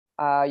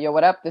Yo,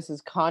 what up? This is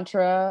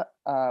Contra,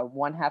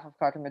 one half of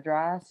Cartel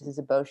Madras. This is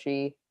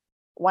Eboshi,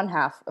 one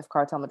half of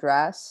Cartel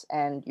Madras,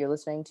 and you're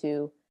listening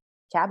to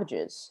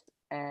Cabbages.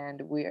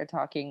 And we are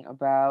talking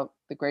about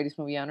the greatest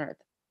movie on earth,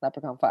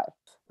 Leprechaun 5.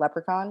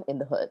 Leprechaun in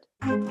the Hood.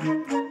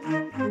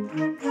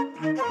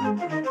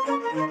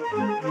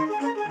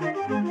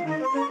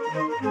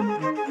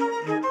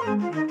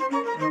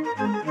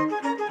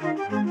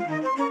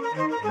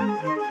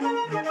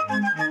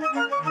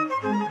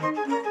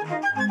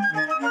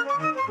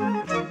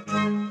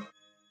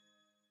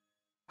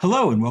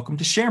 Hello and welcome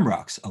to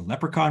Shamrocks, a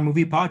Leprechaun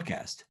movie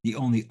podcast, the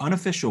only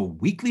unofficial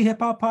weekly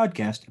hip-hop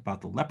podcast about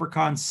the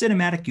Leprechaun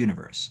cinematic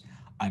universe.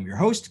 I'm your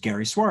host,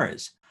 Gary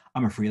Suarez.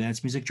 I'm a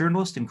freelance music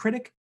journalist and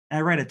critic, and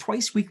I write a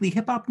twice-weekly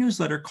hip-hop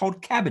newsletter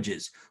called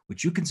Cabbages,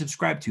 which you can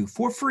subscribe to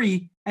for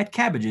free at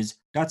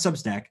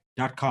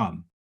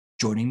cabbages.substack.com.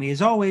 Joining me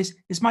as always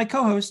is my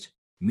co-host,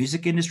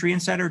 music industry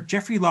insider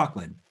Jeffery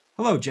Laughlin.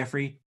 Hello,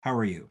 Jeffrey. How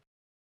are you?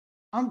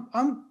 I'm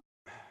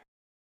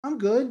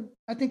good.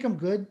 I think I'm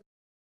good.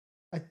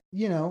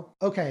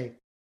 Okay.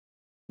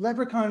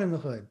 Leprechaun in the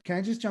Hood. Can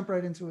I just jump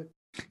right into it?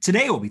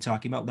 Today we'll be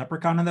talking about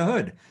Leprechaun in the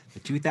Hood, the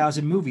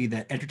 2000 movie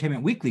that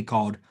Entertainment Weekly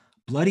called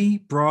bloody,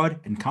 broad,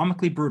 and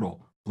comically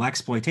brutal,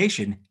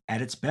 blaxploitation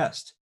at its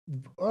best.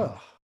 Ugh.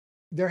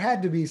 There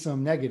had to be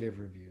some negative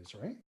reviews,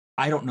 right?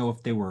 I don't know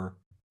if there were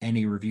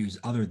any reviews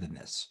other than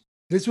this.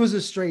 This was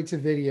a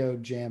straight-to-video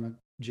jam,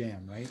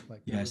 right?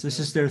 Yes, this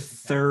is their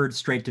third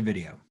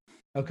straight-to-video.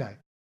 Okay.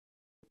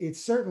 It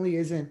certainly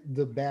isn't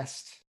the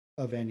best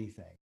of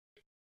anything.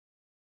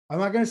 I'm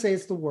not going to say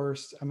it's the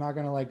worst. I'm not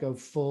going to go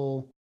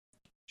full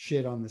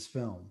shit on this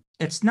film.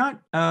 It's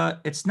not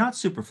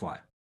Superfly.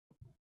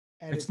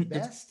 At its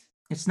best?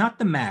 It's not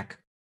the Mac.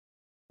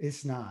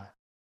 It's not.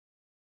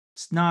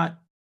 It's not.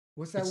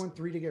 What's that one?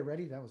 3 to Get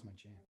Ready? That was my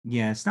jam.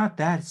 Yeah, it's not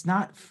that. It's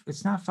not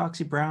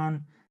Foxy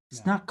Brown.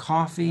 It's not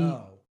Coffee.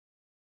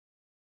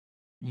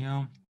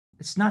 No.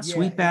 It's not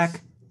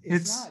Sweetback.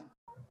 It's not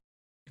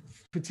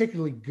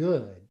particularly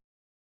good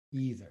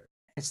either.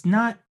 It's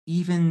not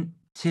even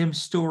Tim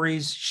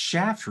Story's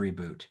Shaft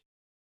reboot.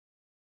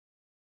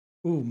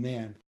 Oh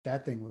man,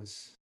 that thing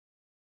was.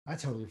 I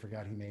totally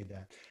forgot he made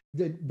that.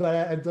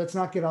 But let's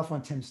not get off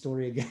on Tim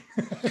Story again.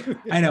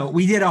 I know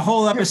we did a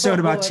whole episode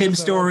about Tim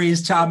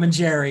Story's Tom and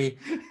Jerry,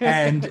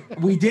 and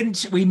we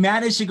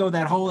managed to go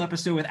that whole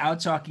episode without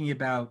talking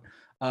about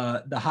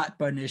the hot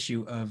button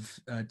issue of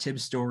Tim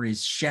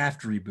Story's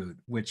Shaft reboot,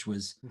 which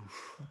was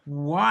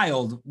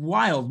wild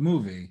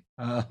movie.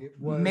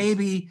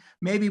 Maybe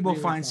we'll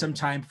find some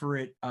time for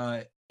it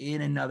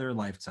in another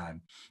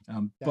lifetime.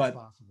 But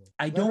possible.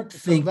 I don't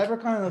think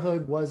Leprechaun in the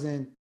Hood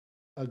wasn't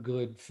a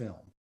good film.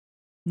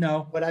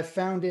 No, but I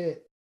found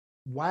it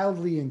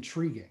wildly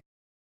intriguing.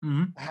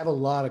 Mm-hmm. I have a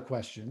lot of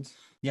questions.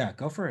 Yeah,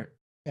 go for it.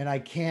 And I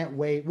can't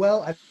wait.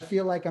 Well, I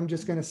feel like I'm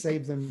just going to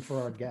save them for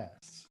our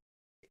guests.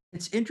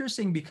 It's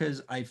interesting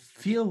because I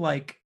feel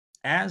like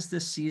as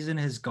this season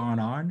has gone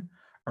on,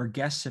 our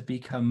guests have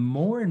become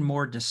more and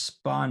more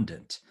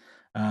despondent.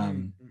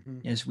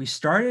 As we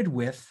started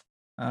with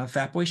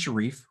Fatboy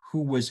Sharif,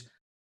 who was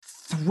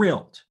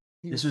thrilled.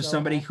 This was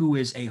somebody who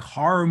is a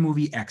horror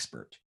movie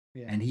expert,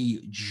 and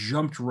he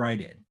jumped right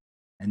in.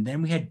 And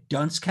then we had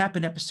Dunce Cap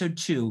in episode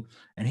 2,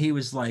 and he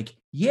was like,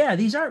 "Yeah,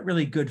 these aren't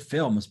really good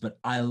films, but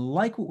I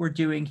like what we're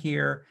doing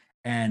here,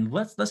 and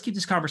let's keep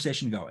this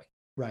conversation going."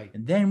 Right.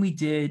 And then we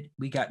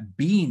got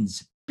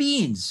Beans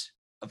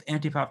of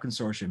Antipop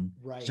Consortium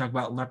to talk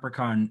about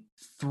Leprechaun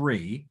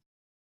 3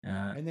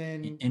 and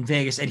then in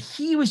Vegas. And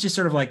he was just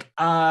sort of like,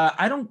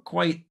 I don't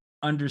quite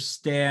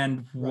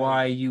understand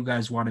why you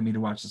guys wanted me to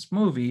watch this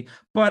movie,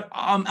 but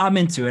I'm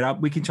into it.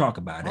 We can talk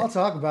about it. I'll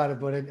talk about it,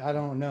 but I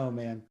don't know,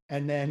 man.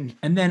 And then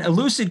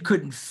Elucid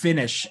couldn't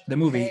finish the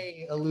movie.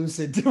 Pay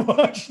Elucid to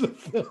watch the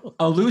film.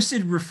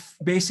 Elucid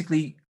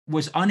basically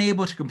was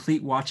unable to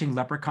complete watching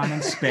Leprechaun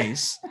in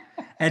Space.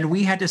 And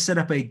we had to set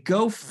up a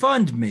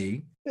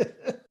GoFundMe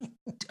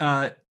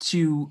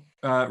to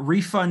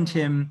refund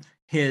him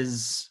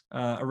his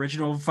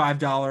original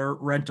 $5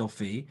 rental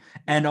fee,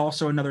 and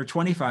also another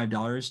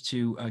 $25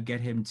 to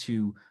get him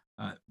to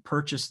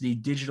purchase the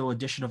digital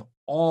edition of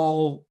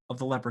all of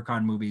the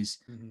Leprechaun movies,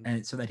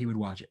 and so that he would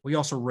watch it. We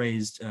also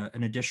raised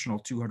an additional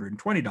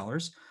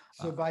 $220.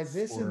 So by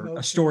this for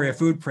Astoria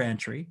Food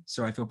Pantry,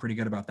 so I feel pretty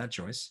good about that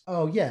choice.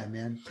 Oh yeah,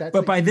 man.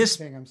 By this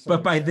point,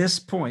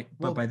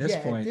 at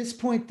this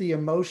point, the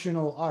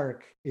emotional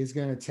arc is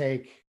going to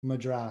take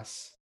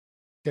Madras.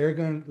 They're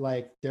going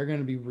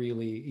to be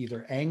really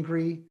either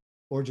angry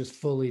or just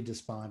fully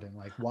despondent.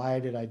 Like, why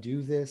did I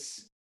do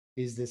this?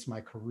 Is this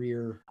my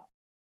career?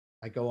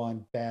 I go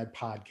on bad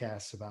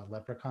podcasts about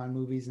Leprechaun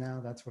movies now.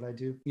 That's what I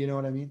do. You know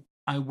what I mean?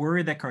 I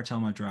worry that Cartel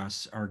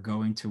Madras are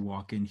going to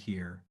walk in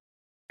here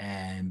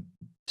and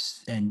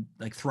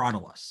like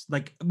throttle us.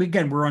 Like,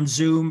 again, we're on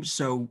Zoom,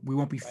 so we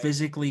won't be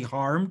physically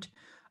harmed.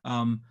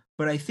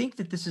 But I think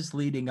that this is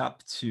leading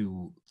up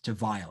to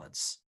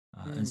violence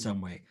in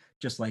some way.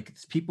 Just like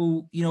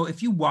people,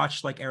 if you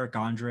watch like Eric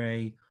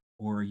Andre,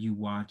 or you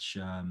watch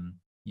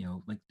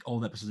like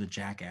old episodes of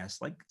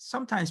Jackass, like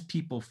sometimes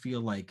people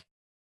feel like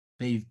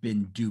they've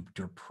been duped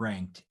or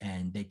pranked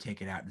and they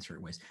take it out in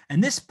certain ways.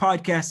 And this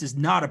podcast is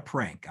not a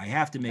prank. I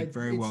have to make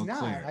very well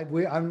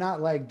clear. I'm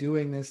not like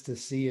doing this to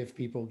see if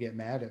people get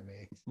mad at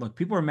me. Look,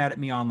 people are mad at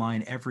me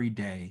online every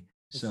day.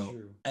 So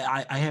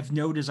I have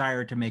no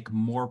desire to make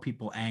more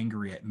people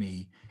angry at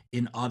me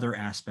in other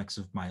aspects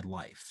of my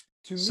life.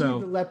 To me,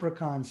 the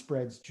Leprechaun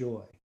spreads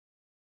joy,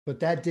 but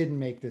that didn't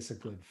make this a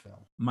good film.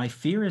 My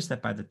fear is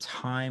that by the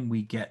time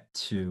we get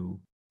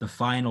to the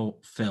final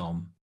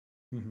film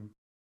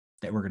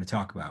that we're going to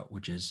talk about,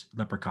 which is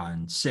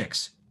Leprechaun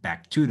 6,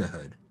 Back to the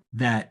Hood,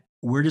 that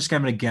we're just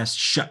going to guess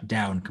shut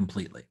down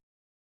completely.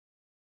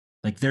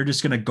 Like they're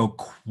just going to go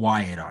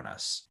quiet on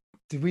us.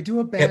 Did we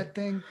do a bad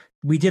thing?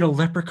 We did a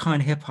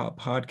Leprechaun hip hop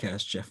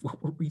podcast, Jeff.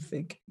 What were we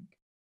thinking?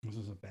 This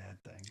was a bad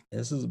thing.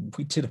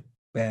 We did a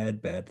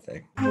bad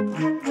thing.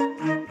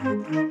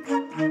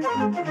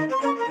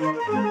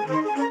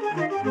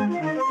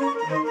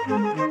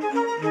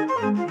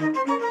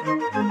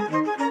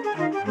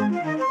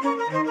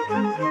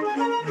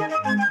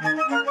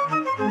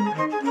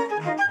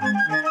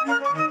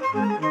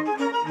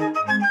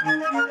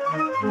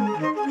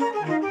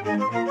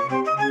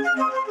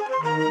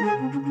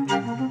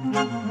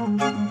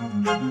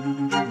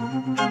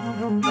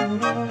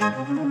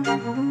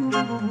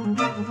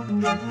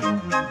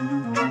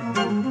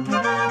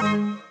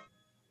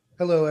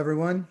 Hello,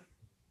 everyone.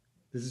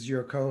 This is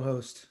your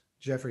co-host,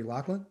 Jeffery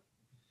Laughlin,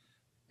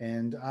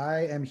 and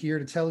I am here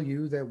to tell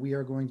you that we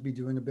are going to be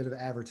doing a bit of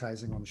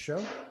advertising on the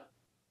show.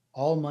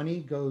 All money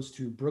goes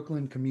to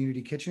Brooklyn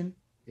Community Kitchen,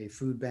 a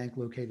food bank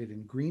located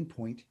in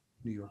Greenpoint,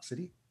 New York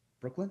City,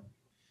 Brooklyn.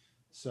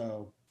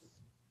 So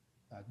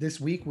this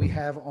week we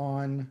have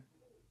on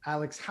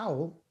Alex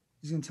Howell.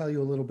 He's going to tell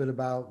you a little bit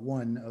about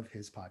one of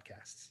his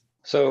podcasts.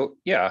 So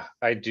yeah,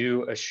 I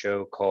do a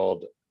show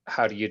called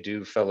How Do You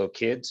Do, Fellow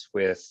Kids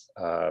with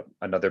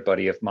another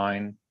buddy of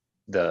mine.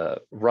 The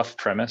rough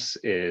premise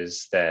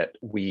is that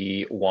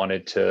we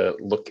wanted to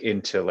look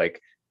into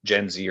like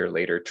Gen Z or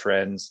later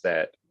trends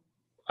that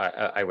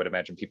I would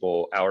imagine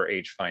people our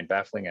age find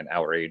baffling, and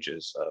our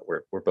ages,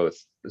 we're both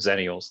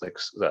Zennials, like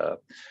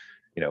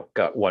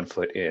got 1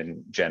 foot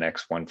in Gen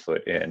X, 1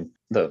 foot in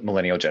the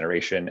millennial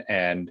generation.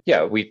 And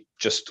yeah, we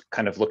just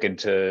kind of look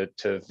into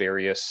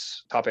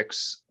various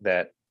topics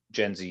that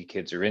Gen Z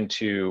kids are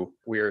into.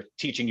 We're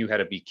teaching you how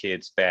to be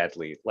kids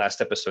badly. Last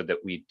episode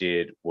that we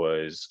did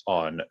was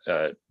on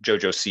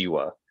JoJo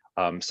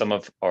Siwa. Some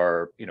of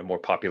our more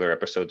popular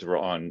episodes were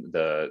on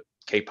the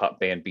K-pop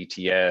band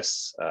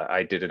BTS.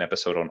 I did an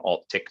episode on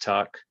alt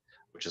TikTok,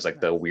 which is like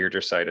the weirder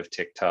side of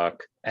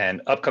TikTok.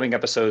 And upcoming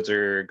episodes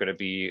are going to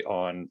be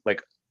on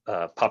like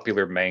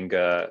popular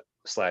manga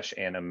 /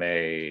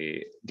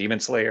 anime Demon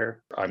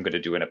Slayer. I'm going to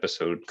do an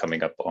episode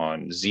coming up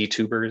on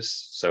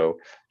ZTubers. So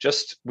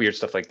just weird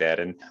stuff like that.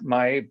 And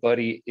my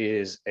buddy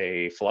is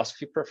a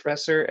philosophy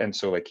professor. And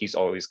so like he's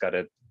always got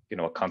a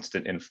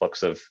constant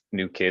influx of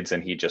new kids,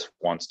 and he just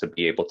wants to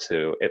be able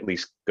to at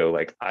least go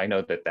like, I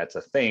know that that's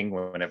a thing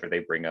whenever they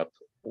bring up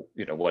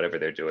whatever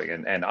they're doing.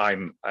 And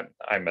I'm a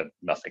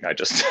nothing. I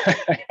just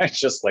I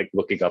just like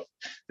looking up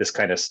this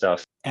kind of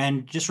stuff.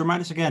 And just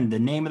remind us again, the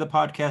name of the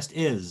podcast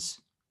is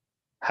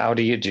How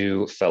Do You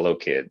Do, Fellow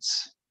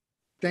Kids?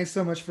 Thanks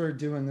so much for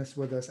doing this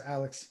with us,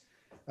 Alex.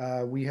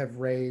 We have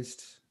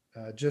raised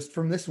just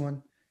from this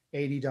one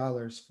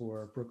 $80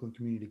 for Brooklyn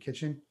Community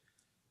Kitchen.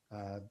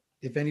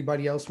 If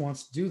anybody else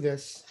wants to do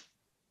this,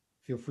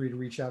 feel free to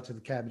reach out to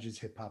the Cabbages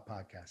Hip Hop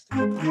Podcast.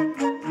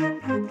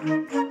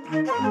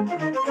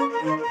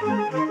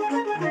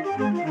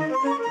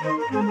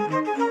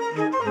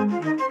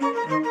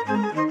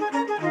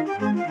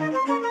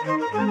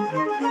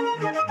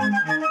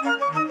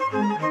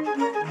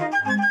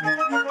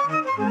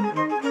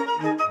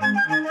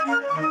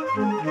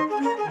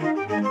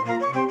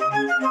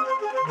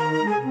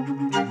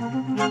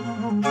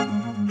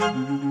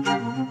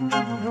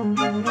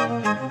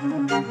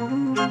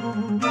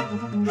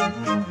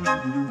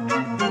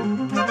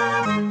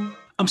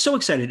 I'm so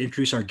excited to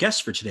introduce our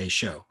guest for today's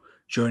show.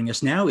 Joining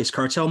us now is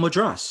Cartel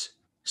Madras.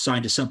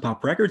 Signed to Sub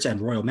Pop Records and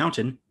Royal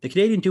Mountain, the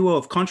Canadian duo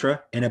of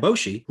Contra and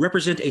Eboshi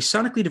represent a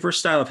sonically diverse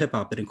style of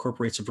hip-hop that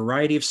incorporates a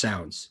variety of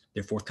sounds.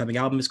 Their forthcoming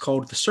album is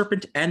called The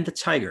Serpent and the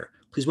Tiger.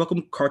 Please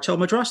welcome Cartel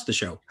Madras to the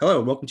show. Hello,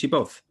 and welcome to you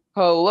both.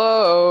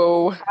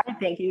 Hello. Hi,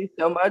 thank you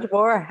so much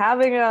for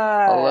having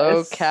us.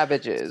 Hello,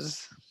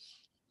 Cabbages.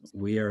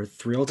 We are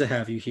thrilled to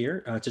have you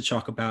here to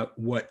talk about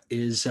what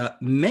is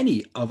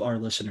many of our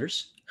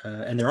listeners,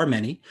 and there are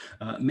many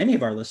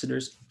of our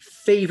listeners'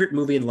 favorite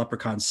movie in the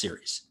Leprechaun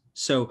series.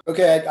 So,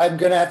 okay, I'm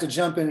going to have to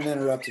jump in and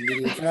interrupt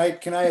immediately.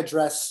 Can I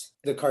address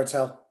the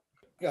cartel?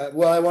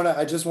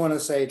 I just want to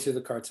say to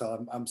the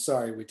cartel, I'm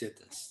sorry we did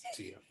this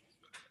to you.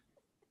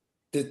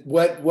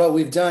 What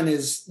we've done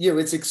is,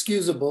 it's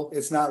excusable.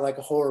 It's not like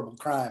a horrible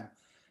crime,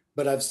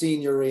 but I've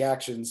seen your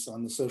reactions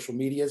on the social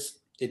medias.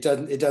 It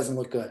doesn't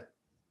look good.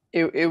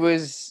 It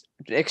was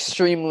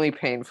extremely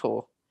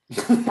painful.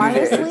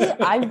 Honestly,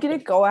 I'm going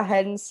to go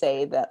ahead and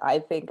say that I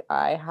think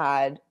I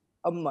had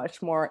a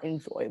much more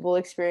enjoyable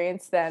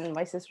experience than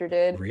my sister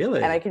did.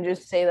 Really? And I can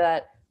just say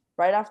that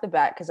right off the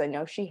bat because I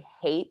know she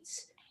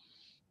hates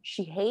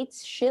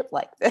shit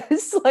like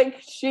this.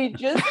 Like she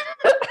just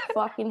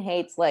fucking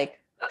hates like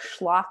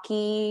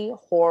schlocky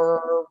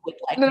horror with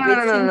like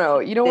No.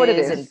 You know what it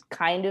is? and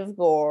kind of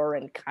gore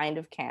and kind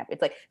of camp.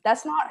 It's like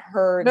that's not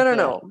her.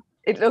 No.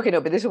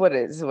 But this is what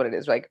it is. This is what it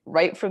is. Like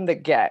right from the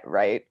get,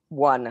 right?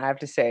 One, I have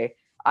to say,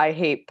 I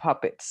hate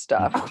puppet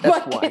stuff.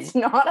 That's one. It's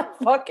not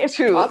a fucking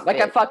Two, puppet. like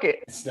a fucking.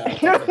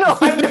 No,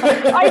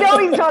 I know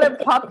he's not a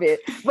puppet,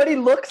 but he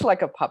looks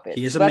like a puppet.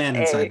 He is a man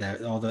inside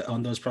that.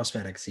 On those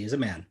prosthetics, he is a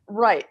man.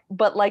 Right,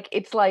 but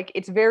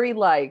it's very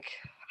like,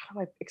 how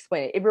do I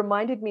explain it? It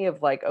reminded me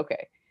of like,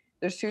 okay,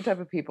 there's two type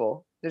of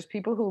people. There's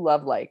people who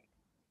love like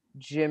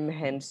Jim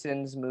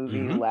Henson's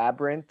movie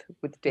Labyrinth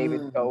with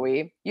David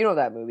Bowie. You know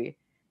that movie,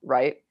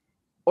 right?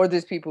 Or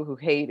there's people who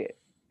hate it,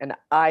 and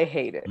I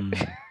hate it.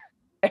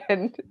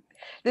 And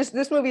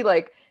this movie,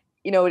 like,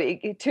 you know,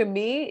 to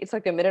me, it's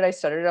like the minute I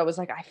started, I was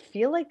like, I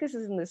feel like this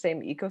is in the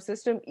same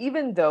ecosystem,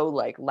 even though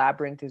like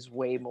Labyrinth is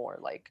way more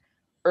like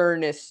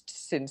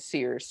earnest,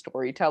 sincere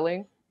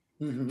storytelling.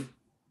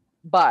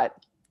 But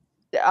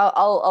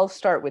I'll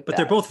start with but that.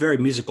 They're both very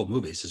musical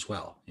movies as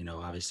well. You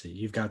know, obviously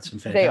you've got some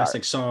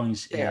fantastic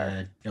songs.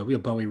 You know,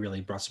 Bowie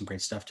really brought some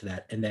great stuff to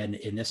that. And then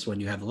in this one,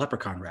 you have the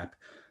Leprechaun rap.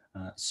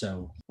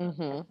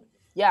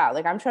 Yeah,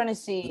 like I'm trying to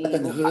see. Lep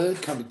in the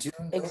hood, come to do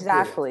no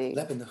exactly. good.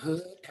 Lep in the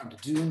hood, come to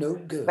do no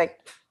good.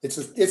 Like it's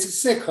a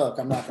sick hook.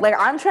 I'm not like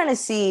I'm trying to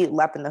see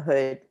Lep in the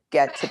Hood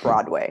get to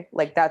Broadway.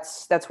 Like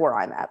that's where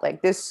I'm at.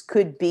 Like this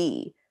could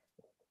be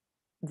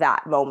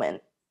that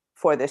moment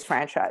for this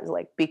franchise.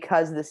 Like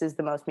because this is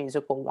the most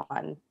musical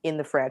one in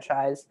the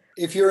franchise.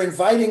 If you're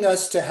inviting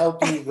us to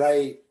help you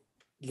write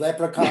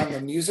Leprechaun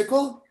the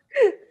musical,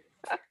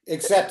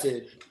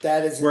 accepted.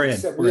 That is we're in.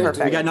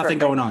 We got nothing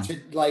going on.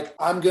 Like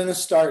I'm gonna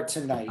start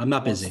tonight. I'm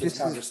not busy. This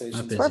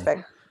conversation.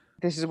 Perfect.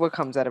 This is what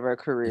comes out of our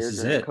career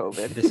during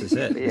COVID. This is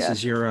it. This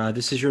is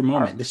your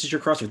moment. This is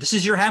your crossroad. This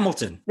is your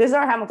Hamilton. This is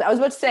our Hamilton. I was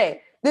about to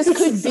say this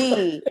could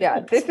be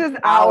this is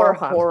our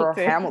horror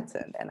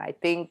Hamilton. And I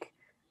think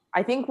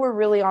we're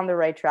really on the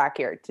right track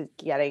here to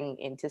getting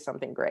into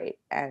something great.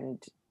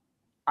 And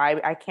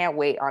I can't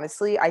wait,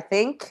 honestly. I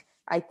think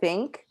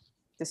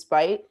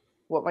despite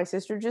what my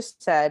sister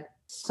just said,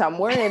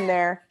 somewhere in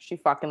there, she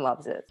fucking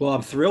loves it. Well,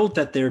 I'm thrilled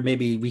that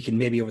we can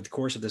maybe over the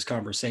course of this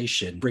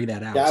conversation bring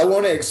that out. Yeah, I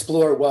want to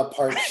explore what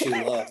part she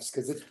loves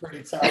because it's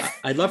pretty tough.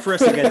 I'd love for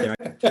us to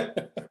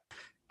get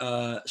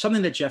there.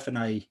 Something that Jeff and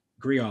I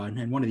agree on,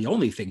 and one of the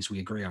only things we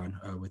agree on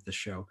with the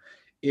show,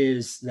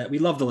 is that we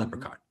love the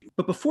Leprechaun.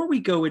 But before we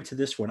go into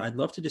this one, I'd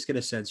love to just get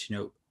a sense, you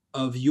know,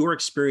 of your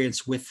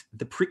experience with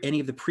any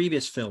of the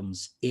previous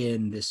films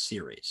in this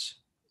series.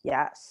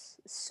 Yes.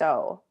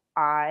 So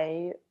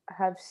I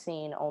have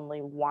seen only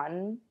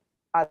one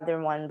other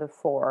one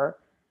before,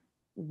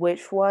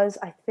 which was,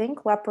 I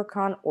think,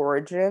 Leprechaun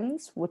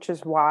Origins, which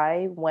is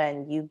why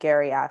when you,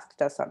 Gary,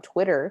 asked us on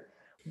Twitter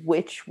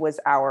which was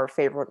our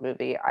favorite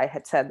movie, I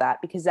had said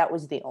that because that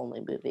was the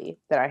only movie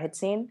that I had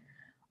seen.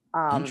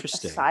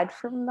 Interesting. Aside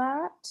from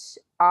that,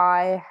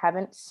 I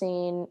haven't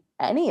seen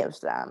any of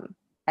them.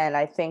 And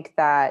I think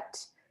that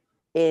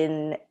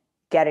in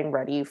getting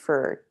ready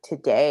for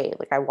today,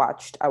 like I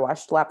watched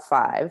Lap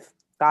 5,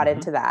 got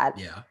into that.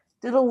 Yeah.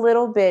 Did a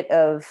little bit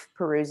of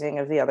perusing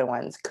of the other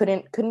ones.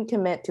 Couldn't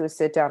commit to a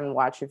sit down and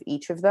watch of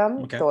each of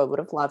them, though I would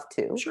have loved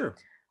to. Sure.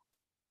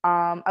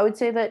 I would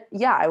say that,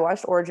 yeah, I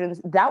watched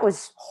Origins. That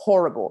was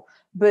horrible.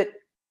 But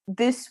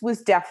this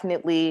was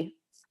definitely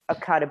a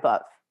cut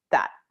above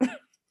that.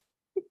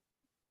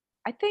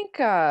 I think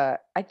a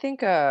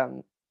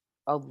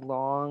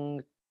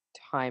long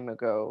time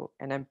ago,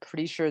 and I'm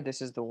pretty sure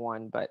this is the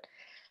one, but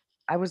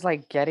I was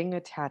like getting a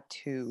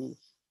tattoo,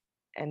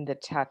 and the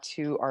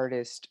tattoo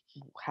artist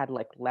had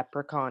like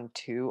Leprechaun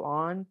 2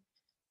 on.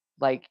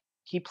 Like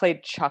he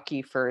played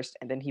Chucky first,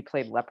 and then he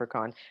played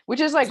Leprechaun, which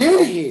is like,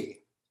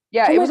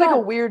 yeah, it was like a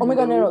weird. Oh my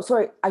god, no,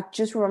 sorry, I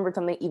just remembered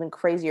something even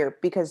crazier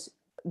because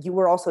you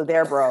were also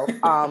there, bro.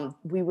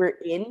 We were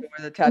in. You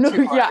were the tattoo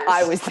artist. Yeah,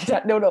 I was.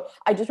 No.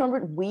 I just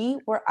remembered we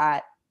were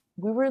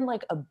in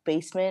like a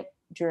basement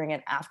during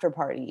an after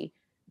party,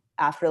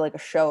 after like a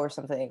show or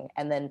something,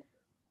 and then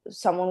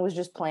someone was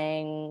just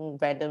playing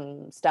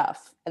random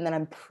stuff, and then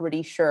I'm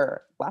pretty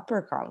sure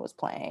Leprechaun was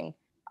playing.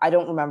 I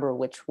don't remember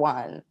which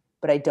one,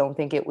 but I don't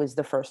think it was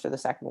the first or the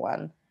second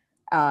one.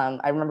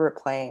 I remember it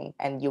playing,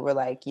 and you were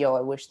like, "Yo,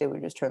 I wish they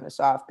would just turn this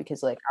off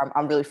because like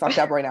I'm really fucked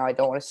up right now. I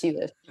don't want to see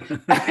this."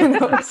 And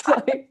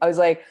I was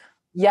like,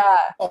 yeah.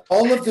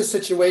 All of the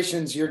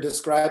situations you're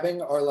describing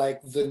are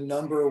like the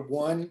number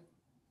one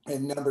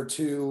and number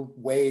two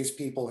ways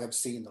people have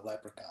seen the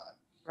Leprechaun.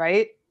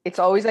 Right? It's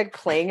always like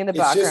playing in the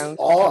background. It's just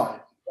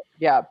on.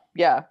 Yeah.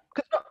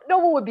 Because no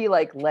one would be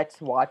like, "Let's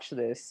watch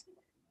this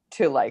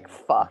to like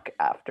fuck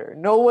after."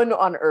 No one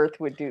on earth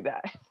would do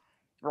that,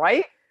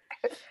 right?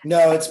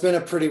 No, it's been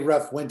a pretty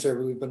rough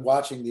winter. We've been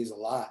watching these a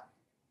lot,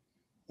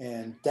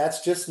 and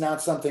that's just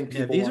not something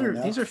people want to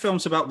know. These are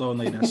films about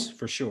loneliness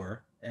for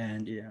sure,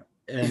 and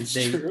and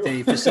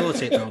they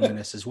facilitate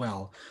loneliness as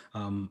well.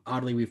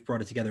 Oddly, we've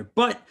brought it together.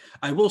 But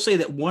I will say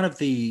that one of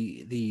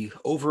the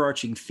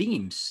overarching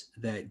themes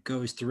that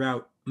goes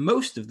throughout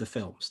most of the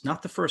films,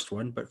 not the first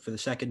one, but for the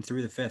second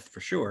through the fifth for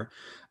sure,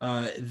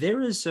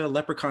 there is a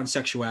leprechaun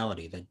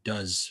sexuality that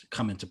does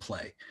come into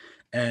play.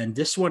 And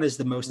this one is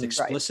the most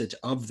explicit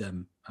of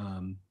them,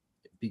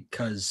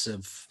 because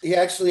of he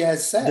actually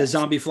has sex. The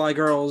zombie fly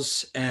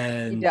girls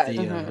and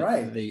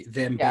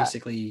them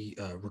basically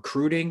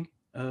recruiting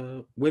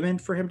women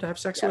for him to have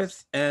sex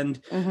with. And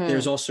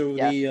there's also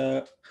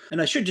the and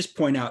I should just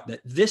point out that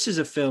this is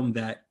a film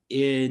that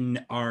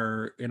in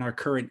our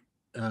current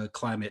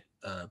climate,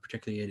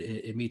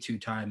 particularly in Me Too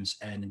times,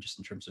 and just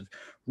in terms of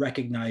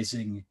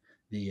recognizing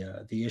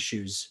the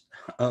issues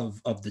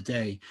of the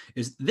day,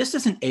 is this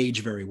doesn't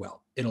age very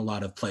well in a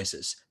lot of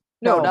places.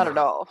 No, not at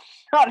all.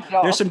 Not at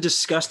all. There's some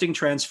disgusting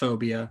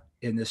transphobia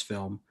in this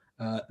film.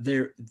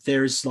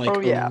 There's like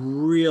a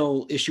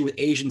real issue with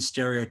Asian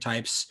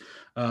stereotypes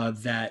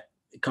that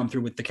come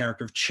through with the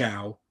character of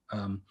Chow.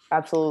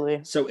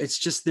 Absolutely. So it's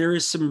just, there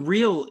is some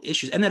real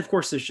issues. And then of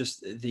course there's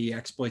just the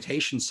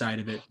exploitation side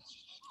of it,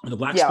 or the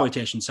black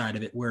exploitation side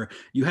of it, where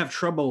you have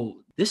trouble.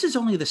 This is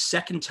only the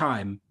second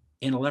time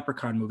in a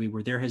Leprechaun movie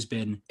where there has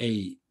been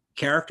a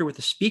character with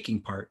a speaking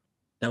part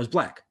that was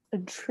black.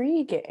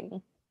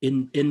 Intriguing.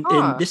 In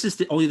this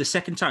is only the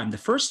second time. The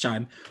first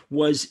time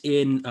was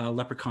in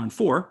Leprechaun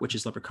 4, which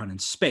is Leprechaun in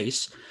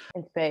Space.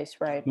 In Space,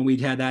 right. When we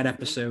had that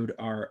episode,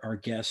 our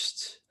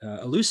guest,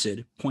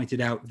 Elucid,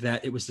 pointed out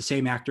that it was the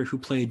same actor who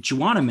played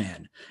Juana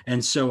Man.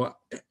 And so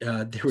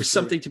there was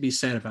something to be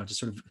said about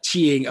just sort of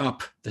teeing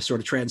up the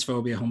sort of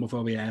transphobia,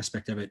 homophobia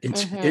aspect of it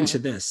into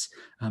this.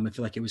 I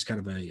feel like it was kind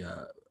of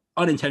a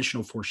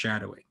unintentional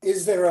foreshadowing.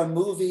 Is there a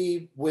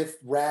movie with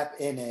rap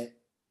in it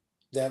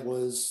that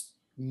was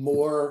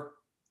more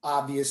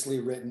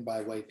obviously written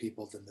by white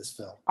people than this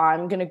film?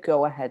 I'm gonna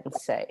go ahead and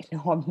say no.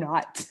 I'm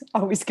not. I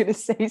was gonna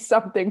say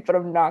something, but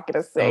I'm not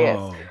gonna say it.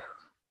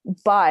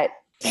 But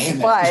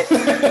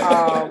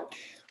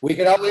we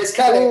can always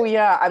cut it. Oh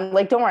yeah, I'm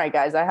like, don't worry,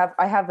 guys. I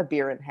have a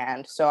beer in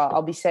hand, so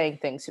I'll be saying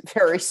things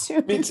very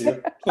soon. Me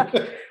too.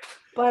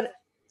 But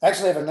I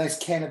actually have a nice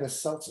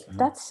cannabis seltzer.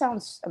 That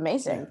sounds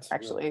amazing. Yeah,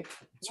 actually,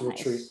 it's a real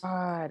treat.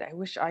 God, I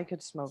wish I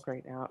could smoke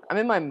right now. I'm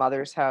in my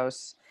mother's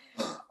house.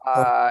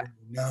 No.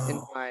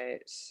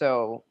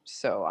 So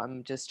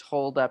I'm just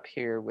holed up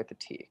here with a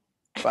tea,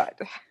 but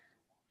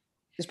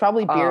there's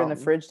probably beer in the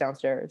fridge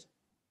downstairs.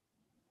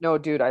 No,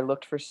 dude, I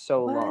looked for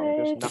so long.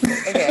 There's nothing.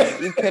 Okay,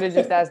 you could have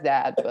just asked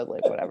Dad, but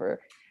like whatever.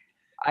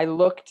 I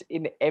looked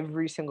in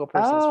every single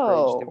person's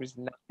fridge. There was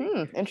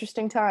nothing.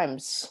 Interesting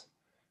times.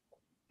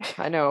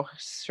 I know,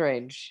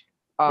 strange.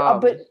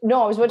 But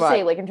no, I was about to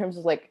say, like, in terms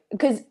of like,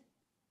 because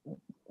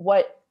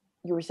what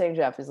you were saying,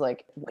 Jeff, is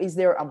like, is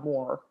there a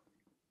more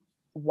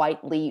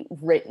whitely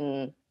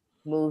written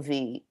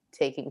movie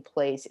taking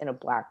place in a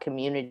black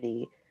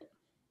community?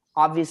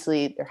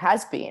 Obviously there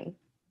has been,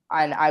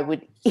 and I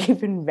would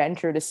even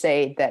venture to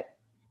say that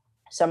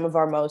some of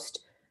our most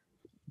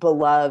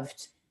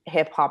beloved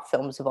hip-hop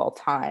films of all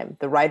time,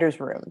 the writers'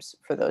 rooms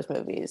for those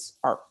movies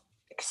are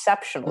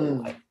exceptionally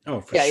white.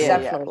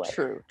 Exceptionally white.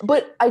 True.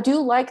 But I do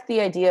like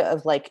the idea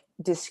of like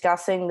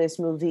discussing this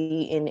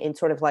movie in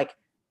sort of like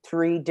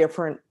three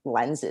different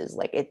lenses.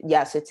 Like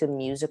it's a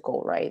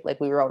musical, right? Like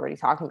we were already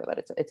talking about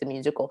it. It's a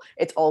musical.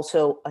 It's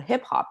also a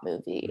hip hop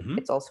movie.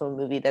 It's also a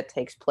movie that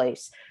takes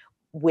place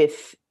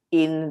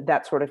within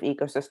that sort of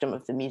ecosystem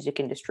of the music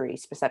industry,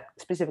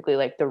 specifically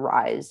like the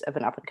rise of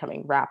an up and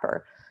coming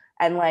rapper.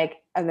 And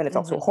then it's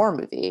also a horror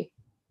movie.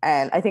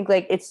 And I think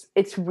like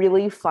it's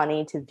really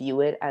funny to view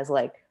it as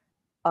like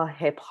a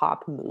hip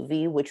hop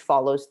movie, which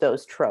follows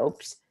those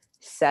tropes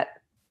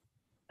set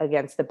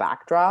against the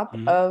backdrop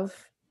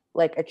of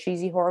like a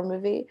cheesy horror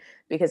movie,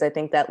 because I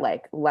think that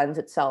like lends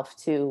itself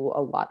to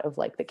a lot of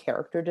like the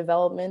character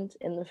development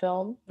in the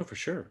film. Oh, for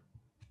sure.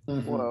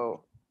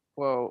 Whoa.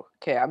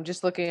 Okay, I'm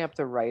just looking up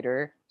the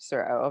writer,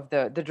 of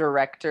the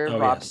director,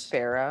 Rob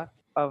Spera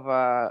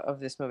of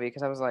this movie,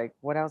 because I was like,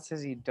 what else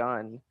has he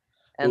done?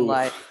 And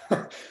like,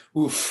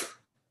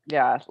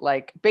 yeah,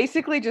 like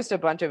basically just a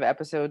bunch of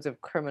episodes of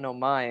Criminal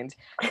Minds.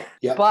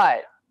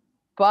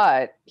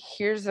 But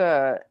here's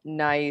a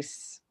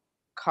nice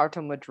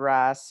Cartel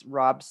Madras,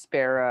 Rob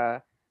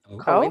Spera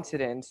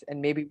coincidence,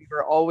 and maybe we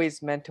were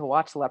always meant to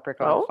watch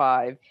Leprechaun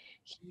 5.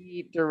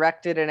 He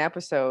directed an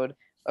episode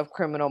of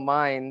Criminal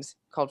Minds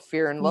called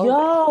Fear and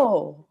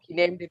Loathing. He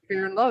named it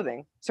Fear and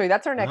Loathing. Sorry,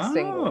 that's our next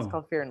single. It's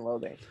called Fear and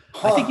Loathing.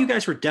 I think you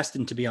guys were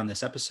destined to be on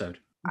this episode.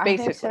 Basically. I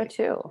think so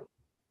too.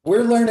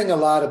 We're learning a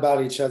lot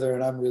about each other,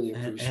 and I'm really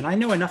appreciative. And I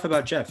know enough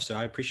about Jeff, so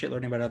I appreciate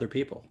learning about other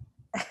people.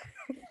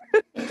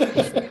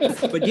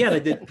 But yeah,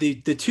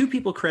 the two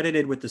people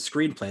credited with the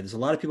screenplay. There's a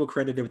lot of people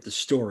credited with the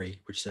story,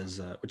 which says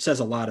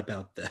a lot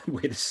about the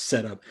way this is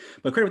set up.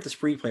 But credited with the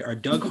screenplay are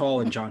Doug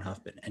Hall and John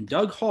Huffman. And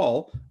Doug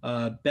Hall,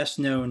 best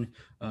known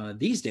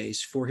these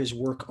days for his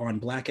work on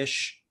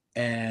Blackish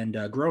and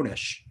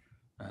Grownish,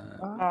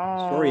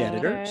 story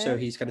editor, so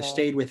Okay. he's kind of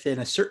stayed within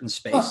a certain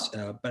space.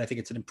 But I think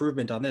it's an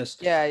improvement on this.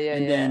 Yeah.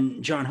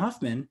 Then John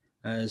Huffman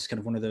is kind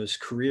of one of those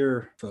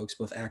career folks,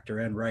 both actor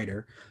and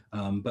writer,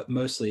 but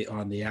mostly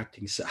on the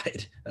acting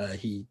side.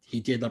 He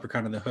did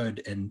Leprechaun in the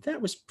Hood, and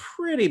that was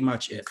pretty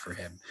much it for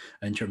him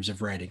in terms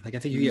of writing. Like I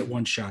think you get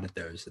one shot at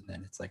those, and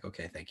then it's like,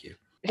 okay, thank you.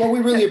 Well, we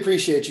really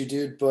appreciate you,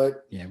 dude,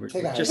 but Yeah, we're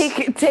take a just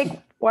hike. Take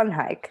one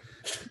hike.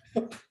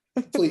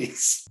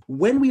 Please.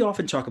 when we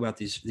often talk about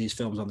these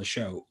films on the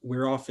show,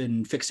 we're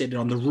often fixated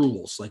on the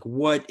rules. Like,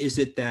 what is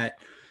it that,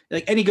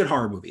 like any good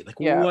horror movie, like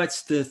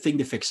what's the thing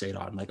to fixate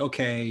on? Like,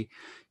 okay,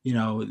 you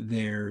know,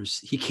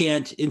 he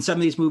can't, in some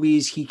of these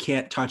movies, he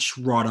can't touch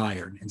wrought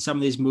iron. In some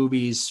of these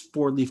movies,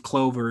 4-leaf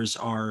clovers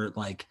are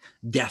like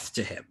death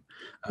to him.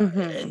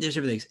 And there's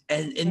everything.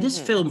 And in this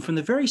film, from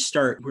the very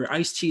start, where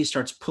Ice-T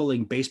starts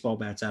pulling baseball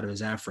bats out of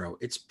his afro,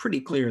 it's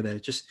pretty clear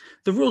that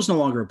the rules no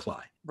longer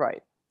apply.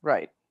 Right.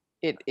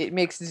 It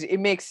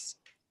makes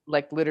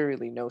like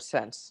literally no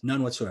sense.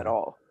 None whatsoever at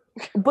all.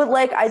 But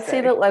like, I'd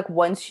say that like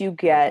once you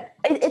get,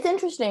 it's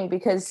interesting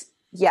because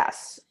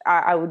yes,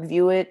 I would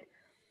view it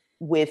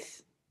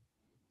with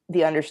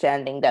the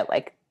understanding that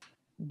like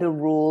the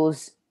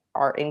rules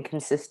are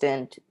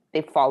inconsistent.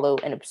 They follow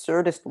an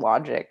absurdist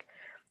logic.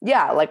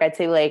 Yeah, like I'd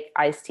say like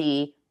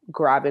Ice-T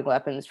grabbing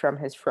weapons from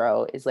his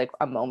fro is like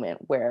a moment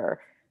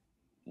where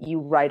you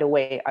right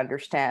away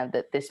understand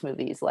that this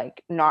movie is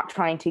like not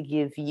trying to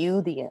give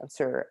you the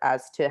answer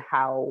as to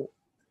how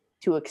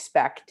to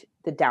expect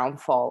the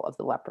downfall of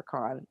the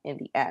leprechaun in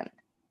the end.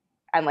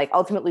 And like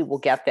ultimately we'll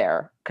get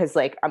there because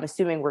like I'm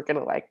assuming we're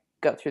gonna like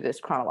go through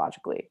this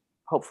chronologically,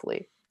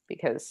 hopefully,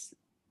 because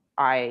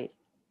I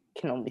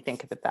can only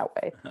think of it that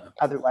way.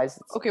 Otherwise,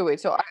 okay, wait.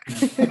 So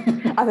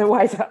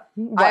otherwise,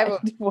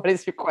 what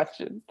is your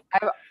question?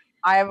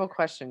 I have a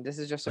question. This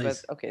is just about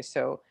okay.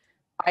 So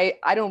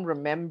I don't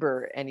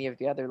remember any of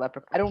the other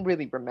Leprechaun. I don't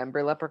really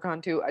remember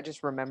Leprechaun 2. I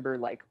just remember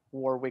like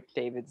Warwick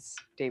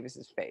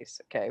Davis's face.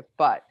 Okay,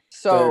 but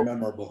so very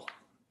memorable.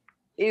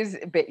 Is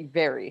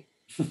very,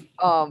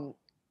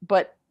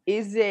 but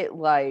is it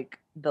like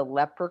the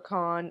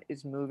Leprechaun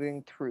is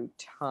moving through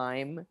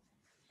time,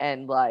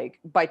 and like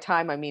by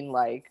time I mean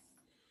like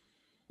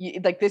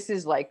this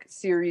is like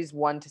series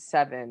 1 to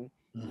 7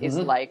 is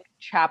like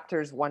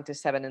chapters 1 to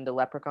 7 in the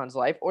Leprechaun's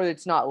life, or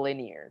it's not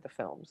linear, the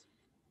films.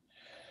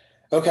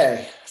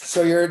 Okay,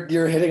 so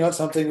you're hitting on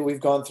something that we've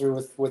gone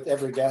through with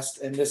every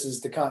guest, and this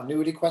is the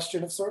continuity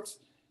question of sorts.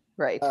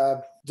 Right.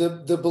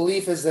 The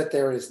belief is that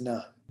there is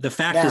none. The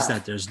fact is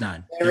that there's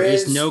none. There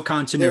is no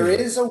continuity.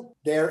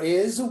 There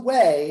is a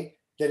way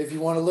that if you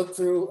want to look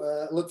through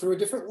a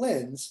different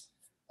lens,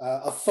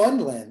 a fun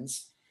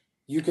lens,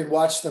 you can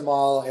watch them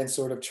all and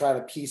sort of try to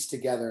piece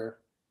together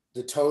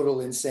the total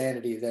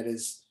insanity that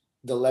is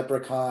the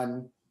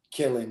Leprechaun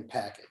killing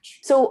package.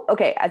 So,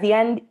 okay, at the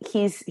end,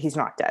 he's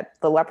not dead.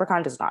 The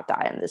leprechaun does not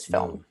die in this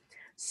film. No.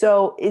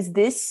 So is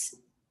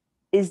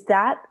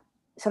that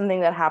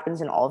something that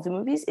happens in all of the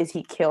movies? Is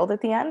he killed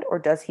at the end, or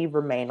does he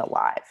remain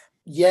alive?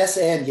 Yes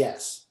and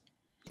yes.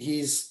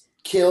 He's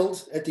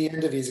killed at the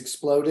end he's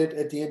exploded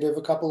at the end of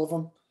a couple of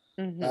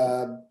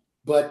them.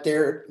 But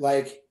they're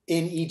like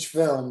in each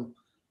film,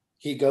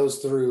 he goes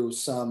through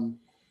some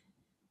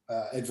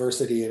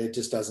adversity and it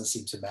just doesn't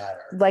seem to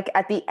matter. Like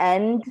at the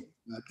end,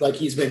 like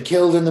he's been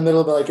killed in the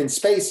middle, but like in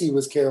space, he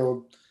was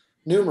killed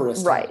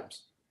numerous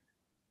times.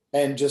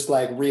 And just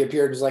like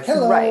reappeared, was like,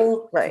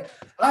 hello, right.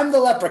 I'm the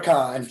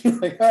leprechaun.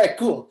 Like, all right,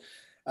 cool.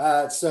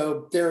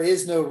 So there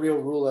is no real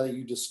rule that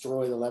you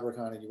destroy the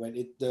leprechaun and you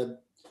win.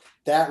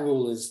 That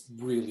rule is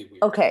really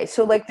weird. Okay,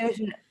 so like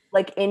there's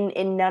like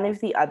in none of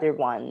the other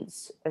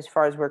ones, as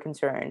far as we're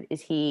concerned,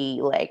 is he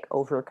like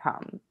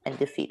overcome and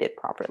defeated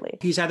properly.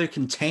 He's either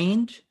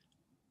contained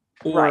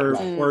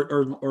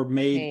or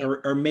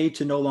made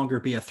to no longer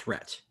be a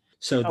threat.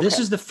 So this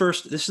is the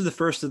first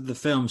of the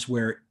films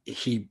where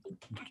he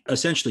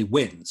essentially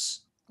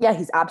wins. Yeah,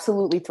 he's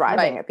absolutely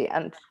thriving at the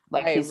end.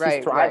 Like he's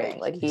thriving.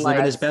 Like he's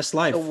living his best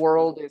life. The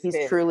world is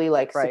he's truly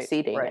like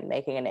succeeding and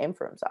making a name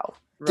for himself.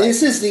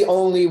 This is the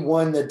only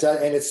one that does,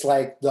 and it's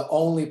like the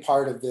only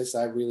part of this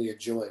I really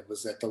enjoyed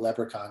was that the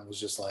leprechaun was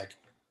just like,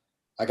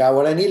 I got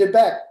what I needed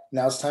back.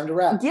 Now it's time to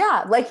wrap.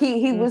 Yeah, like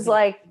he was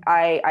like,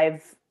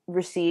 I've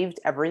received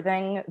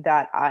everything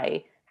that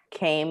I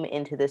came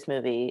into this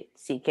movie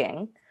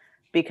seeking,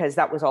 because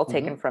that was all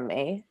taken from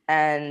me.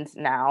 And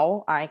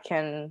now I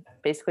can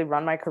basically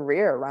run my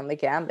career, run the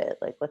gambit.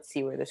 Like, let's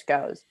see where this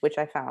goes, which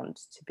I found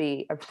to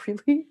be a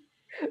really,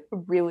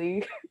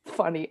 really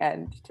funny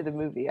end to the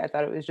movie. I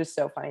thought it was just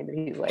so funny that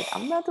he's like,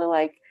 I'm about to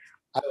like,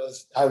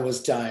 I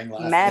was dying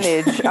laughing.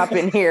 Manage up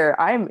in here.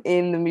 I'm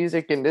in the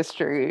music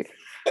industry.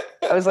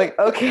 I was like,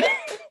 okay.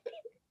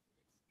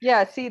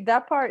 Yeah,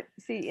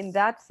 in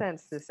that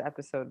sense, this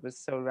episode was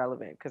so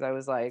relevant because I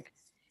was like,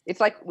 it's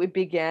like it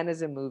began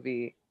as a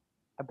movie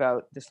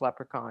about this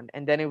leprechaun,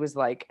 and then it was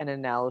like an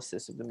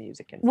analysis of the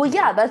music industry. Well,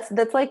 yeah, that's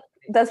what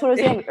I was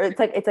saying.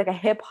 It's like a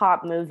hip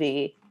hop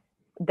movie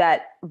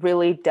that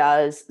really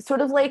does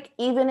sort of like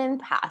even in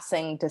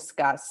passing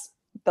discuss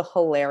the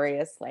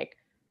hilarious like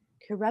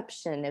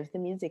corruption of the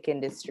music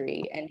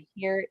industry, and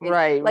here is,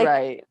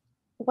 right.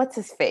 What's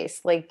his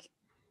face? Like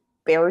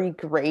Barry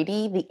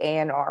Grady, the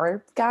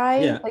A&R guy.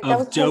 Yeah, like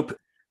of Dope.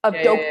 Of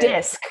Dope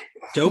Disc.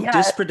 Dope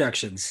Disc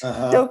Productions.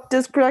 Dope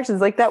Disc Productions.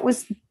 Like that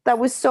was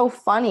so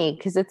funny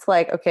because it's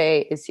like,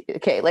 okay,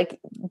 like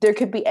there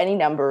could be any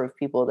number of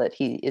people that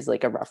he is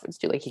like a reference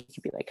to. Like he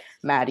could be like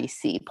Maddie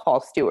C,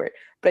 Paul Stewart.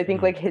 But I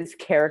think like his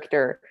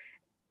character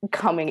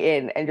coming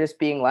in and just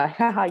being like,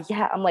 haha,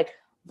 yeah, I'm like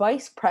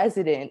vice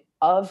president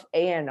of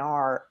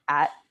A&R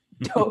at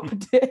Dope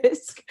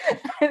Disc.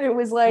 And it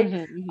was like,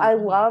 I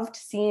loved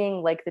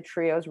seeing like the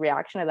trio's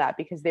reaction to that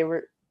because they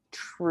were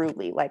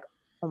truly like,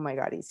 oh my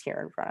God, he's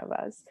here in front of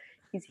us.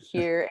 He's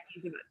here.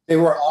 They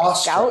were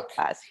awestruck.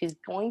 Scout us. He's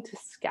going to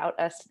scout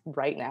us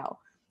right now.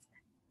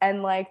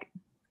 And like,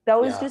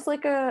 that was just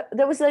like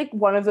that was like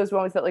one of those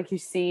moments that like you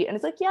see, and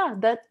it's like, yeah,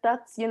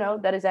 that's, you know,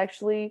 that is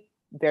actually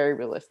very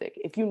realistic.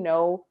 If you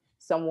know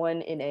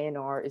someone in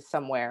A&R is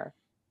somewhere,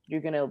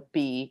 you're going to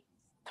be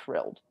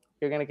thrilled.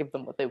 You're going to give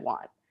them what they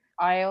want.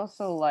 I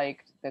also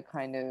liked the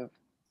kind of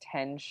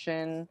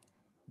tension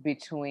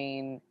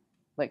between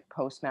like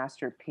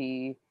Postmaster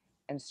P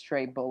and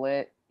Stray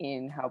Bullet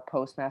in how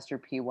Postmaster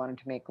P wanted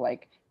to make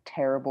like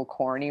terrible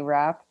corny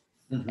rap,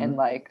 and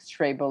like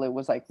Stray Bullet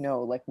was like,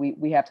 no, like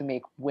we have to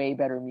make way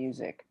better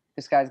music.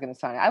 This guy's gonna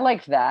sign it. I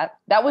liked that.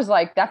 That was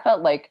like, that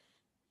felt like,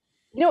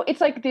 you know,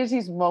 it's like there's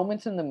these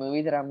moments in the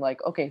movie that I'm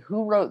like, okay,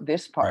 who wrote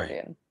this part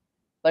in?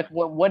 Like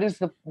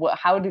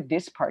how did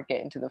this part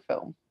get into the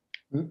film?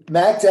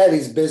 Mac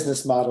Daddy's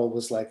business model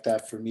was like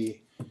that for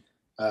me.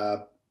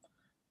 I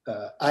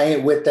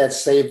ain't with that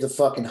save the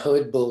fucking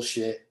hood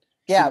bullshit.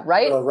 Yeah,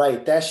 right? All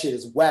right, that shit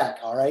is whack,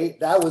 all right?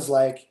 That was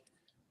like,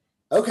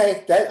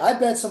 okay, that I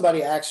bet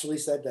somebody actually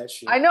said that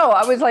shit. I know.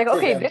 I was like,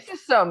 okay, this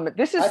is some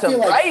feel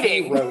like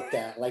writing. He wrote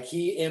that. Like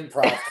he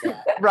improv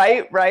that.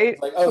 Right.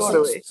 Like, oh,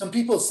 totally. some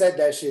people said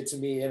that shit to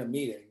me in a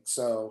meeting,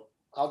 so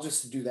I'll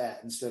just do that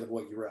instead of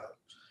what you wrote.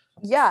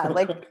 Yeah,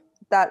 like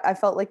that. I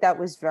felt like that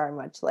was very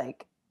much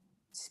like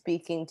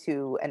speaking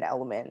to an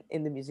element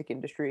in the music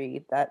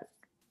industry that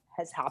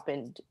has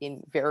happened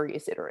in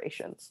various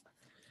iterations.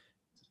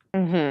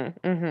 I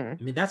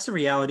mean, that's the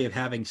reality of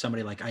having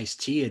somebody like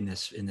Ice-T in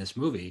this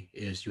movie.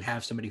 Is you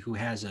have somebody who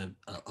has a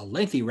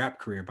lengthy rap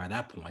career by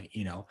that point,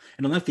 you know,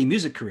 and a lengthy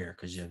music career,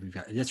 because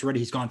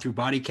he's gone through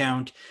Body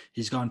Count,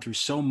 he's gone through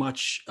so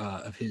much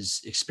of his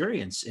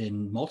experience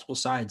in multiple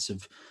sides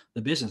of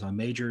the business, on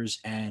majors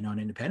and on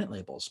independent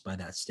labels by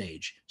that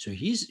stage. So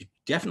he's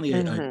definitely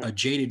a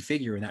jaded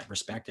figure in that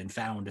respect, and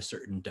found a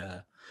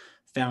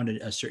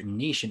certain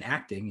niche in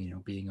acting, you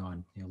know, being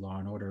on, you know, Law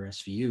and Order,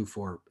 SVU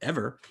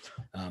forever.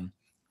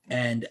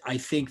 And I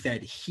think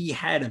that he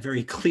had a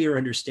very clear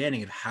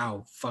understanding of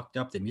how fucked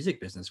up the music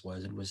business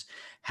was, and was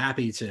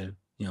happy to,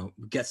 you know,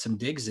 get some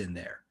digs in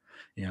there,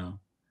 you know.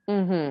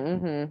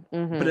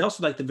 But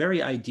also like the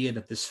very idea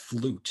that this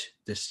flute,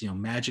 this, you know,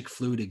 magic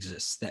flute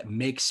exists that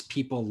makes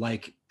people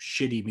like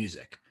shitty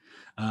music.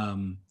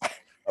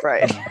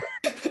 Right.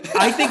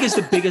 I think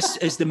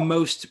is the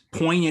most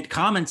poignant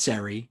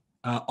commentary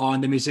on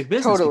the music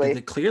business, because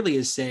it clearly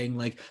is saying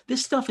like,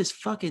 this stuff is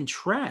fucking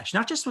trash.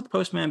 Not just what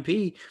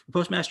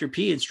Postmaster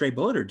P and Stray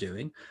Bullet are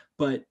doing,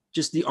 but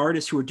just the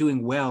artists who are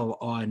doing well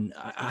on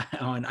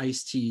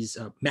Ice-T's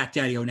Mac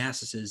Daddy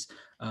Onassis's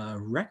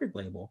record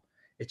label.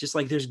 It's just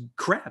like, there's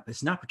crap.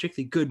 It's not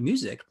particularly good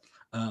music,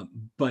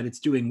 but it's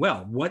doing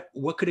well.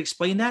 What could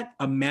explain that?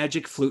 A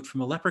magic flute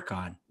from a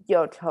Leprechaun.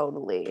 Yo,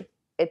 totally.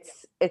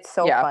 It's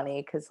so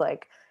funny because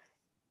like,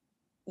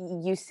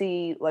 you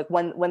see like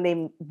when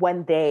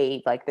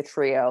they like the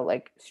trio,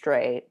 like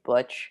Stray,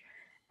 Butch,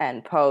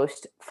 and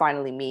Post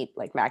finally meet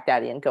like Mac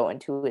Daddy and go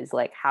into his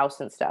like house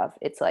and stuff,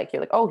 it's like,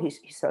 you're like, oh, he's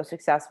so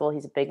successful,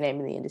 he's a big name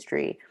in the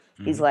industry,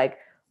 he's like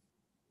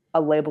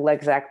a label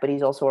exec, but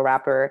he's also a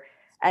rapper.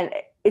 And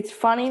it's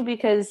funny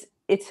because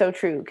it's so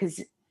true,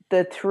 because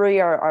the three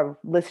are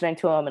listening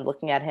to him and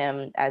looking at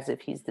him as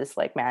if he's this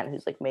like man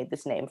who's like made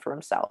this name for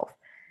himself.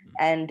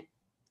 And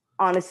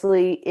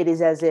honestly, it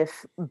is as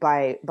if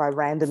by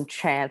random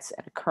chance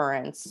and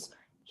occurrence,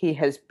 he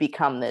has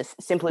become this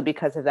simply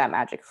because of that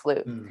magic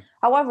flute.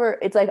 However,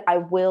 it's like, I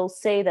will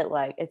say that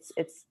like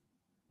it's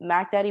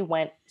Mac Daddy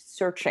went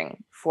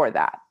searching for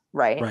that,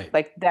 right?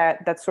 Like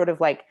that's sort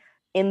of like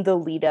in the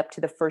lead up to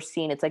the first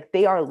scene. It's like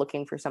they are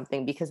looking for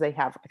something because they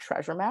have a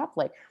treasure map.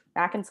 Like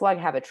Mac and Slug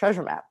have a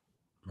treasure map,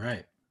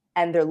 right?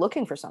 And they're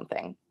looking for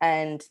something,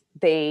 and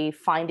they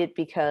find it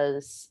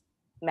because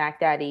Mac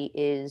Daddy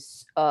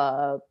is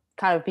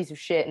kind of a piece of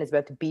shit and is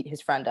about to beat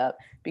his friend up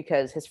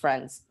because his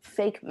friend's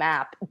fake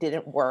map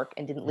didn't work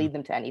and didn't lead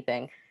them to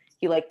anything.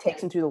 He like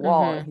takes him through the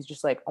wall and he's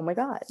just like, oh my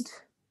God,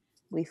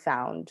 we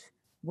found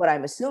what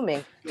I'm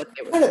assuming.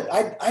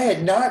 I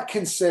had not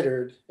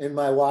considered in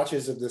my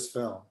watches of this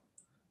film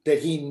that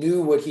he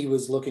knew what he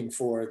was looking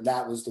for, and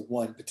that was the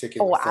one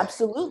particular thing.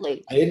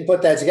 Absolutely. I didn't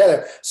put that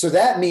together. So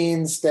that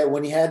means that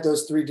when he had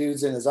those three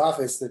dudes in his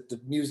office, that the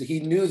music,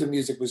 he knew the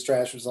music was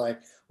trash, was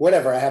like,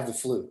 whatever, I have the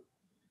flute.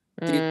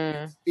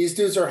 These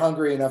dudes are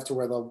hungry enough to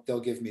where they'll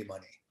give me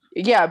money.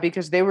 Yeah,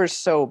 because they were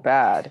so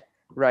bad,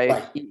 right?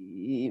 Right.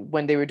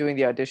 When they were doing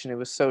the audition, it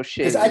was so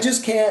Because shitty. I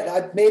just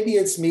can't. Maybe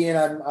it's me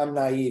and I'm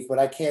naive, but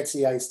I can't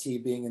see Ice-T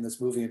being in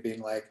this movie and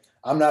being like,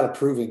 I'm not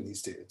approving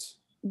these dudes.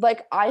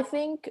 Like, I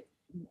think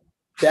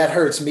That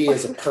hurts me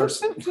as a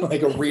person,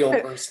 like a real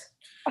person.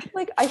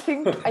 like I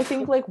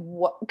think like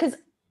what, because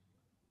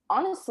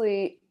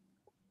honestly,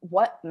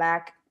 what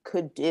Mac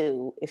could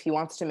do if he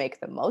wants to make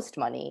the most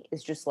money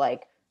is just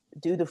like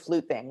do the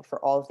flute thing for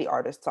all of the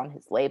artists on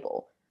his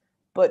label.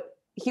 But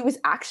he was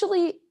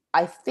actually,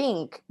 I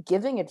think,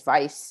 giving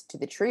advice to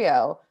the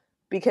trio,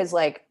 because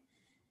like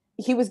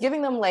he was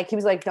giving them, like, he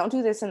was like, don't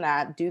do this and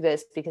that, do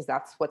this because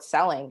that's what's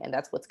selling and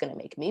that's what's going to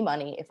make me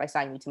money if I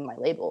sign you to my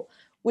label,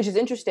 which is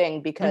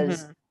interesting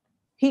because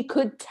he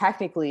could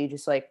technically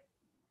just like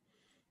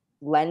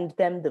lend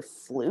them the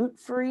flute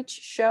for each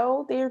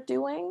show they're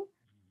doing.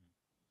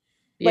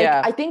 Like,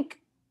 Yeah. I think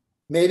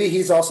maybe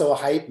he's also a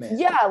hype man.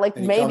 yeah, like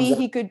maybe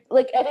he could,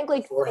 like, I think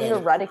like beforehand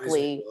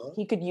theoretically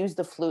he could use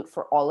the flute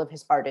for all of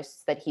his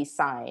artists that he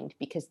signed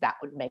because that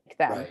would make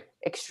them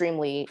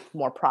extremely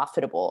more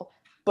profitable.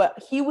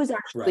 But he was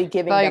actually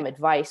giving them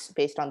advice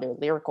based on their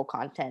lyrical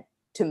content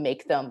to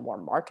make them more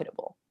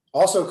marketable.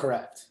 Also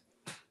correct.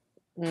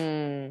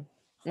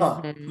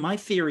 My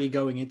theory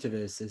going into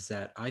this is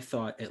that I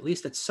thought, at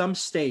least at some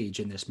stage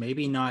in this,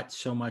 maybe not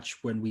so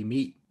much when we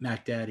meet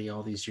Mac Daddy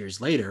all these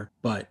years later,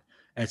 but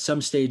at some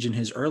stage in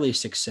his early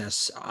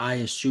success, I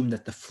assumed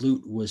that the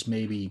flute was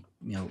maybe,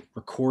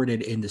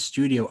 recorded in the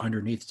studio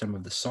underneath some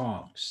of the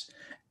songs,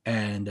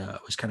 and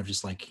it was kind of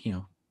just like,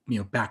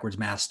 backwards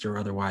master,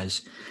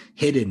 otherwise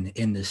hidden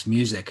in this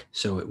music,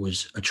 so it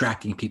was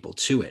attracting people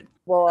to it.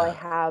 Well, I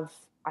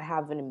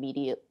have an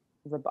immediate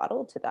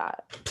rebuttal to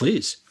that.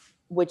 Please.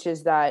 Which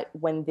is that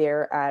when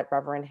they're at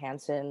Reverend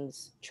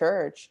Hanson's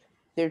church,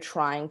 they're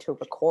trying to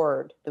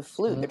record the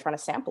flute. They're trying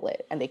to sample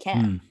it, and they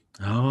can't.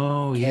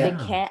 Oh, yeah.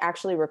 They can't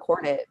actually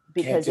record it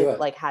because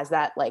it like has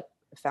that like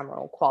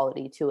ephemeral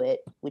quality to it,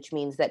 which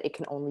means that it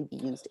can only be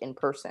used in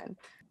person.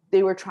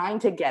 They were trying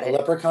to get it.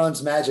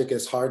 Leprechaun's magic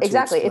is hard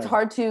exactly. to explain. It's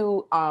hard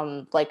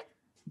to like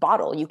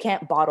bottle. You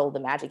can't bottle the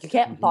magic. You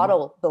can't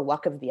bottle the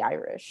luck of the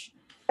Irish,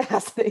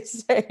 as they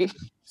say.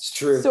 It's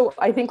true. So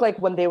I think like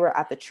when they were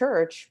at the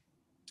church,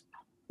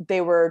 they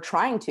were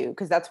trying to,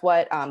 because that's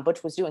what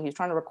Butch was doing. He was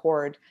trying to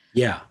record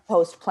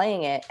post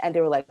playing it, and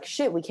they were like,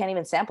 shit, we can't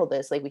even sample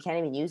this. Like, we can't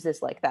even use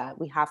this like that.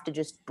 We have to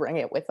just bring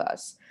it with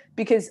us.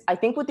 Because I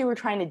think what they were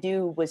trying to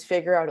do was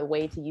figure out a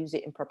way to use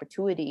it in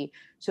perpetuity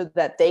so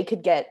that they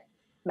could get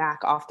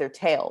Mac off their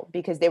tail.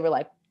 Because they were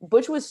like,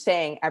 Butch was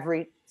saying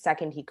every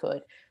second he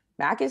could,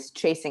 Mac is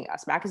chasing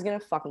us. Mac is going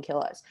to fucking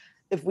kill us.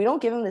 If we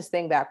don't give him this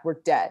thing back, we're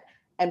dead.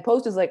 And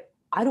Post is like,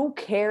 I don't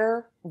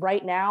care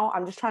right now.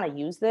 I'm just trying to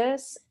use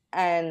this.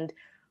 And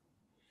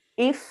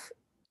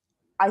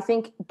I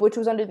think Butch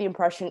was under the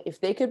impression if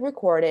they could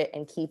record it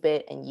and keep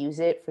it and use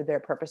it for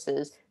their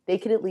purposes, they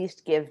could at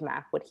least give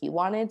Mac what he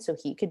wanted so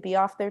he could be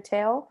off their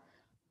tail.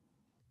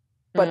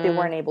 But they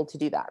weren't able to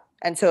do that.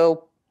 And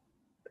so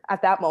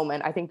at that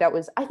moment, I think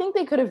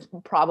they could have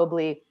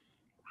probably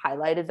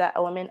highlighted that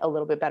element a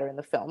little bit better in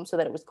the film so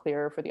that it was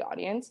clearer for the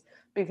audience,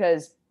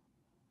 because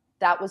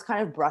that was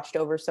kind of brushed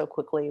over so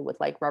quickly with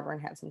like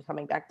Reverend Hanson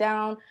coming back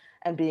down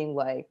and being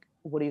like,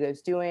 what are you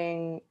guys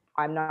doing?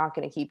 I'm not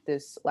going to keep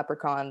this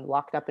leprechaun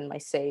locked up in my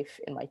safe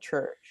in my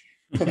church.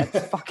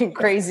 That's fucking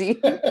crazy.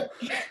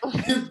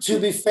 to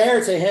be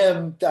fair to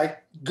him,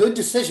 like, good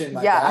decision.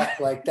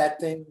 That. Like, that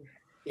thing,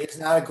 it's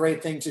not a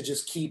great thing to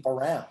just keep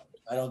around.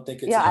 I don't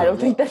think it's. I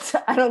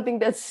don't think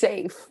that's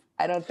safe.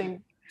 I don't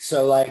think.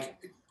 So,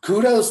 like,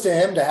 kudos to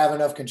him to have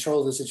enough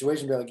control of the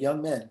situation. Be like,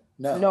 young men,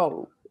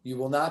 no, you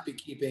will not be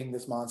keeping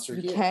this monster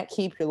here. You can't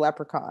keep your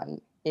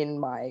leprechaun in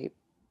my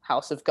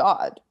house of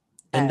God.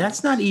 And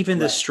that's not even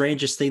the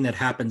strangest thing that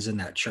happens in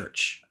that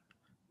church.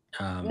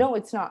 No,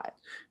 it's not.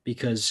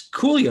 Because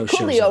Coolio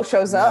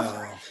shows up.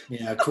 No.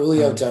 Yeah,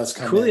 Coolio does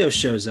come Coolio in.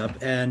 shows up.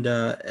 And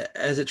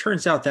as it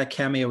turns out, that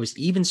cameo is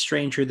even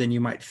stranger than you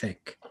might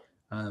think.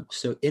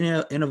 So in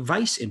a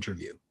Vice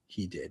interview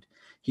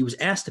he was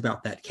asked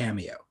about that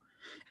cameo.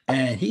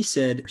 And he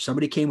said,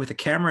 somebody came with a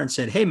camera and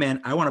said, hey,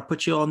 man, I want to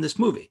put you on this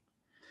movie.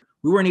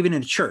 We weren't even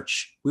in a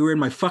church. We were in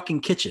my fucking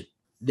kitchen.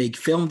 They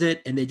filmed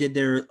it and they did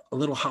their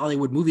little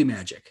Hollywood movie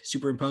magic,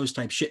 superimposed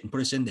type shit, and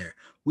put us in there.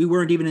 We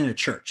weren't even in a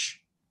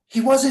church.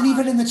 He wasn't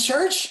even in the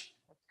church?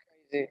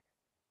 Crazy.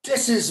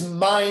 This is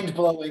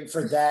mind-blowing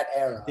for that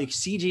era. They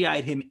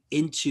CGI'd him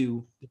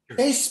into the church.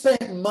 They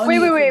spent money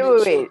to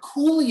make sure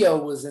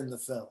Coolio was in the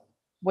film.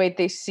 Wait,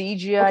 they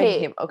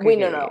CGI'd him? Okay, wait,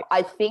 no.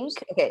 I think,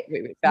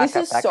 this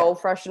is so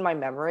fresh in my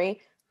memory.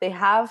 They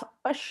have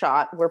a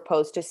shot where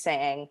Post is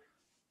saying,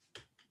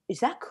 is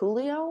that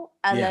Coolio?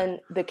 And then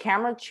the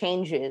camera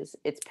changes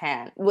its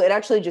pan. Well, it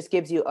actually just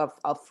gives you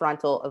a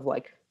frontal of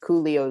like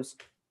Coolio's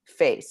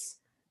face.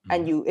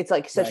 And it's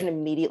like such an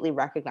immediately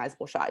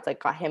recognizable shot. It's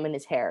like got him in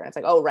his hair. And it's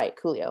like, oh, right,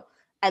 Coolio.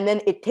 And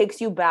then it takes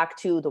you back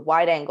to the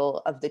wide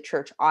angle of the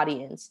church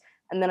audience.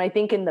 And then I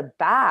think in the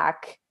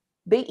back,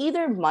 they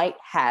either might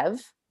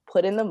have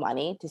put in the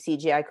money to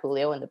CGI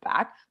Coolio in the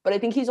back, but I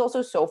think he's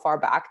also so far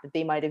back that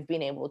they might have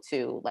been able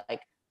to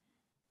like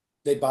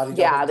they body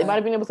they might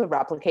have been able to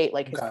replicate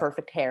like his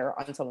perfect hair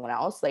on someone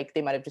else. Like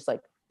they might have just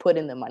like put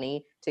in the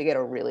money to get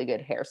a really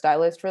good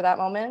hairstylist for that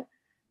moment.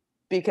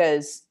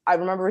 Because I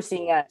remember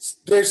seeing it.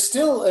 There's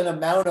still an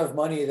amount of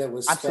money that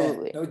was spent.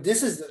 Absolutely. No,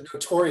 this is a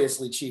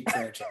notoriously cheap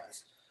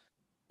franchise.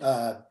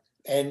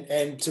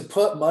 And to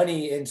put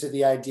money into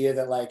the idea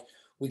that like,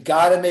 we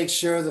got to make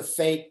sure the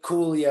fake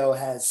Coolio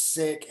has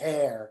sick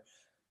hair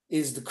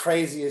is the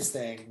craziest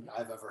thing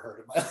I've ever heard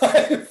in my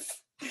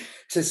life.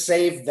 To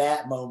save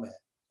that moment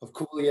of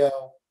Coolio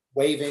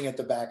waving at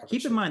the back of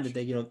Keep in mind that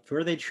they,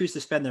 where they choose to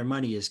spend their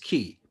money is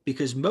key,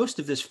 because most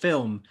of this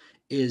film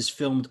is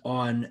filmed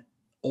on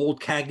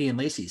old Cagney and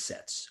Lacey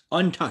sets,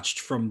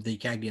 untouched from the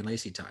Cagney and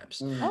Lacey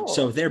times.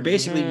 So they're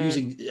basically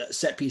using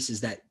set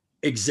pieces that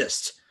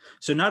exist.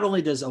 So not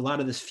only does a lot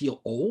of this feel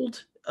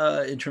old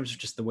in terms of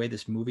just the way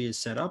this movie is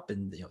set up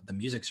and the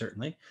music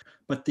certainly,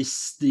 but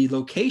the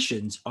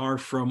locations are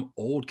from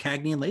old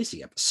Cagney and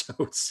Lacey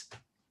episodes.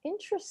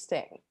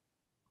 Interesting.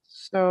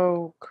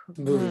 So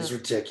the movie's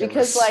ridiculous.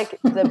 Because like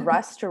the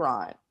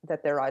restaurant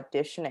that they're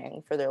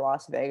auditioning for their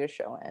Las Vegas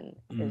show in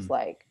is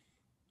like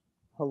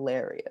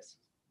hilarious.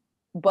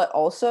 But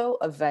also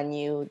a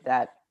venue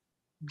that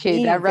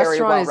that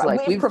restaurant is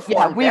like we've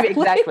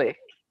exactly.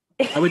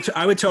 I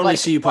would totally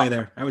see you play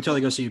there. I would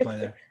totally go see you play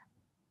there.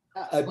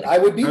 I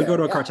would go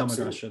to a Cartel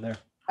Madras show there.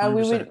 100%. And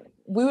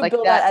we would like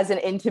build that as an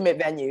intimate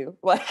venue.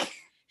 Like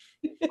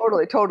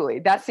totally.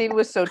 That scene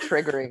was so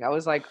triggering. I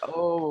was like,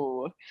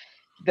 oh,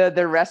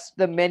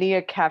 the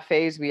many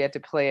cafes we had to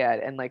play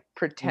at and like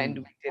pretend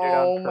we did it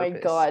on purpose. My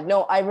god.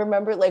 No, I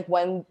remember like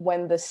when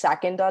the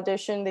second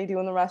audition they do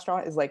in the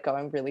restaurant is like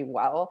going really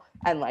well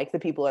and like the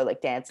people are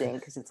like dancing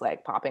because it's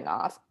like popping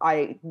off.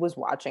 I was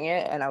watching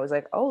it and I was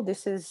like, oh,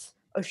 this is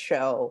a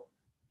show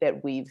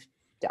that we've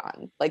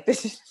done. Like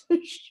this is a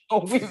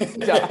show we've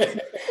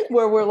done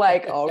where we're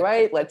like, all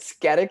right, let's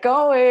get it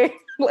going.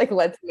 Like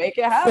let's make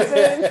it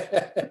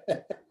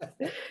happen.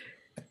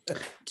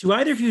 Do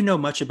either of you know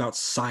much about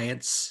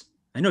science?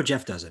 I know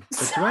Jeff doesn't,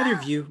 but do either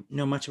of you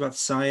know much about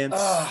science?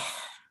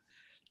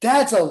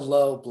 That's a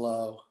low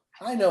blow.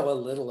 I know a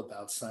little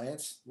about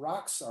science.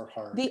 Rocks are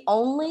hard. The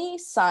only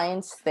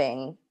science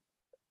thing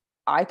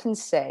I can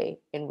say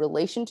in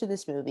relation to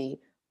this movie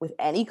with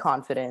any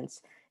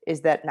confidence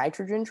is that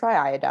nitrogen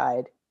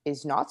triiodide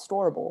is not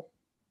storable.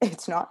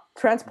 It's not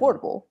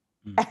transportable.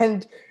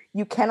 And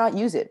you cannot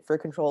use it for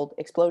controlled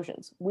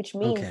explosions, which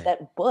means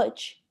that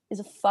Butch is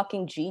a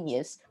fucking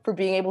genius for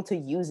being able to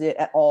use it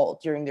at all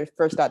during their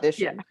first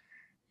audition. Yeah.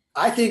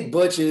 I think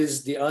Butch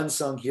is the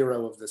unsung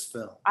hero of this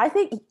film. I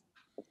think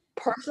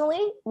personally,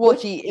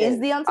 Butch is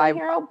the unsung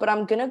hero, but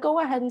I'm going to go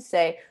ahead and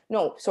say,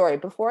 no, sorry,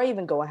 before I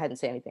even go ahead and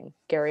say anything,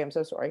 Gary, I'm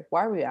so sorry.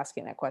 Why are we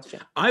asking that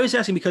question? I was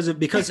asking because of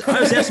Butch. I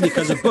was asking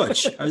because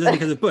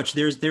of Butch.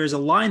 There's a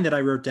line that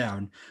I wrote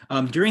down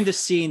during the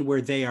scene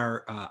where they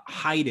are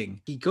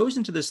hiding. He goes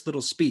into this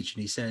little speech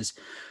and he says,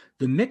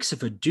 "The mix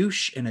of a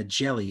douche and a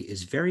jelly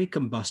is very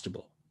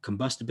combustible.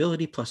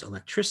 Combustibility plus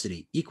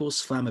electricity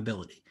equals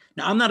flammability."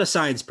 Now, I'm not a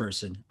science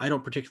person. I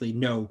don't particularly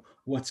know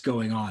what's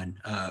going on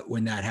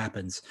when that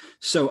happens.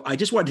 So I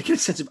just wanted to get a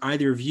sense if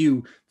either of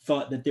you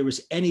thought that there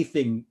was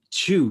anything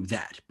to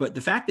that. But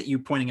the fact that you're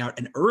pointing out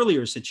an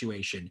earlier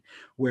situation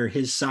where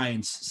his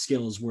science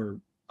skills were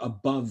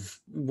above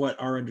what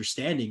our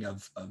understanding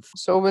of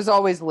so it was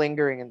always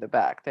lingering in the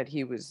back that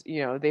he was,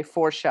 they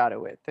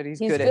foreshadow it that he's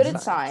good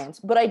at science.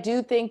 But I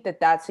do think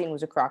that scene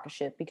was a crock of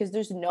shit because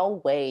there's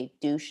no way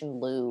douche and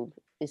lube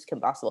is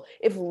combustible.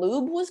 If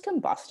lube was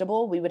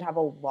combustible, we would have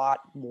a lot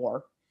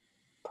more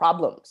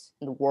problems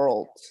in the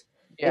world.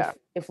 Yeah.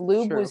 If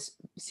lube was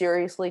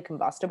seriously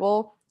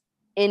combustible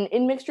in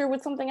mixture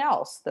with something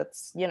else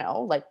that's,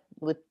 like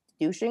with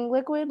douching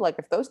liquid, like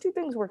if those two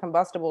things were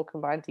combustible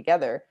combined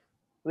together,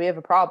 we have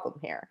a problem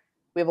here.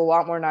 We have a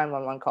lot more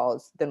 911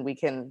 calls than we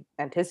can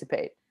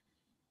anticipate.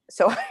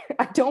 So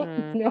I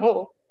don't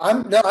know.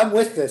 I'm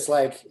with this.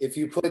 Like if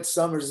you put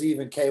Summer's Eve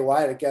and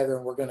KY together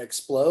and we're going to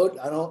explode,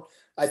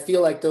 I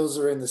feel like those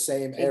are in the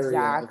same area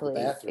of the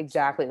bathroom.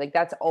 Exactly. Like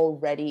that's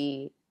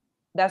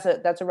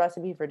a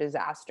recipe for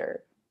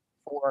disaster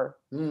for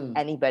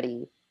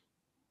anybody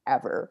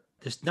ever.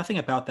 There's nothing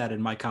about that in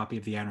my copy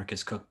of the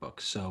Anarchist Cookbook,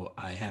 so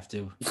I have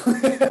to.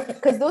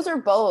 Because those are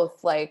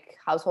both like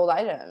household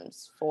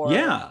items for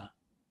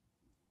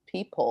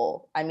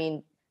people. I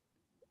mean,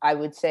 I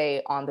would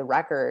say on the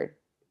record,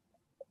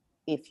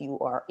 if you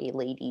are a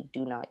lady,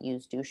 do not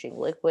use douching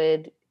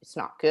liquid. It's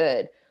not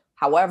good.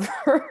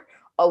 However,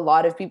 a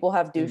lot of people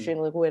have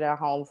douching liquid at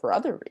home for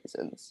other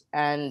reasons,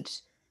 and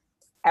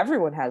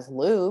everyone has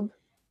lube.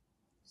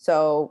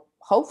 So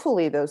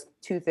hopefully those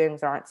two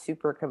things aren't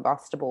super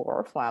combustible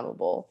or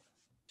flammable.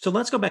 So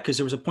let's go back, because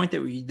there was a point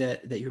that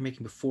you were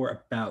making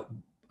before about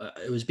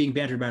it was being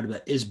bantered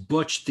about is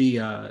Butch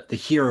the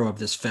hero of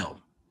this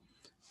film?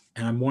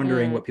 And I'm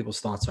wondering what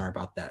people's thoughts are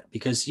about that,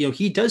 because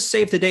he does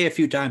save the day a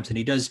few times and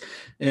he does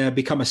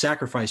become a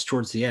sacrifice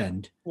towards the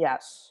end.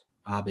 Yes.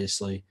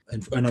 obviously.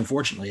 And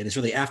unfortunately, it is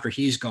really after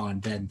he's gone,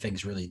 then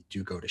things really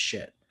do go to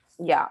shit.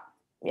 Yeah.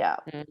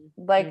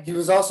 Like He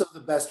was also the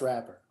best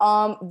rapper.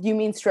 You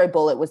mean Stray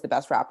Bullet was the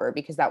best rapper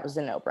because that was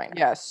a no-brainer.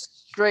 Yes,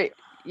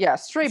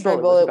 Stray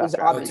Bullet was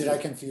Oh, did I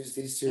confuse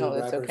these two No,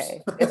 rappers? it's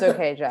okay. It's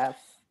okay, Jeff.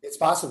 It's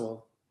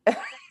possible.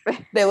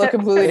 They look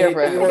completely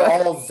different. They were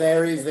all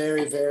very,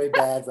 very, very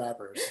bad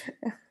rappers.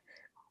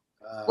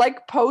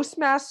 Like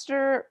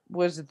Postmaster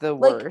was the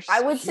worst.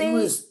 I would He say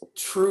was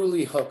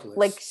truly hookless.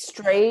 like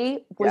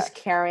Stray was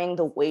carrying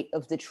the weight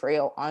of the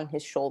trail on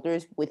his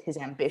shoulders with his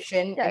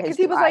ambition and his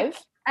he was drive.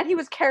 and he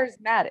was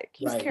charismatic.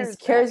 Right. He's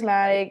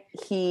charismatic.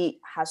 He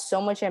has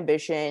so much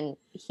ambition.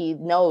 He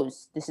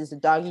knows this is a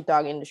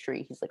dog-eat-dog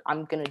industry. He's like,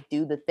 I'm gonna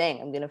do the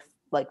thing. I'm gonna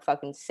like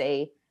fucking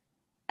say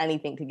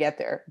anything to get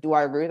there. Do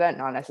I agree with that?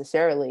 Not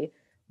necessarily.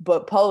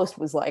 But Post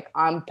was like,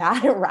 I'm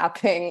bad at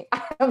rapping.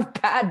 I have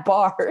bad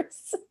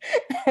bars,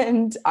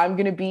 and I'm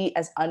gonna be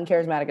as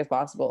uncharismatic as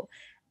possible.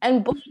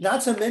 And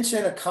not to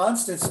mention a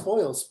constant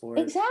spoil sport.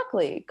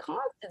 Exactly,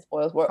 constant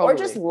spoil sport, or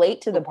just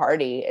late to the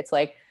party. It's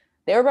like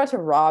they were about to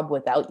rob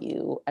without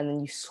you, and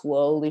then you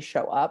slowly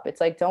show up. It's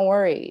like, don't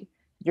worry,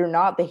 you're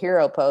not the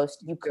hero,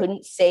 Post. You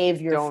couldn't save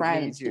your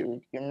friends,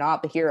 dude. You're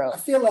not the hero. I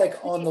feel like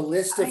on the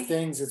list of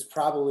things, it's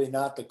probably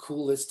not the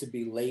coolest to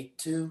be late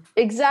to.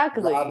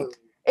 Exactly.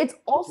 It's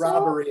also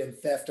robbery and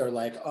theft are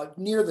like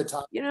near the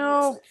top. You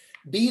know,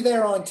 be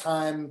there on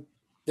time.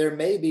 There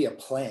may be a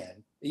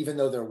plan, even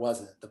though there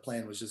wasn't. The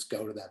plan was just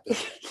go to that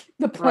building.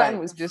 The plan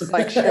was just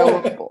like show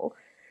up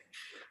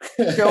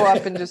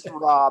and just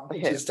rob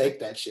him. Just take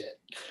that shit.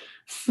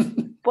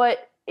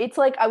 But it's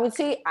like, I would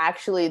say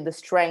actually the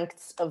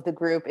strengths of the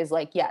group is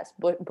like, yes,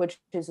 Butch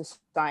is a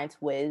science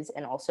whiz,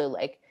 and also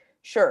like,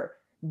 sure,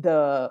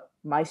 the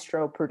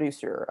maestro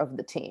producer of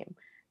the team.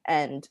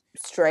 And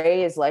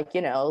Stray is like,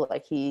 you know,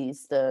 like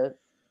he's the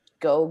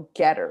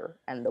go-getter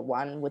and the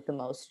one with the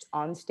most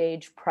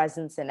onstage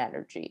presence and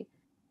energy.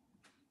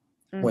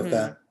 With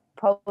that,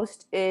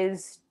 Post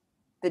is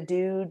the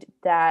dude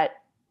that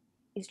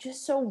is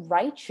just so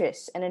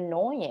righteous and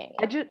annoying.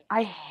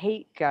 I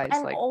hate guys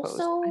and like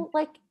also Post.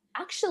 like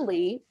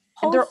actually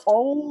and they're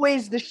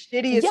always the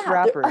shittiest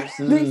rappers.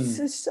 This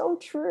is so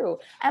true.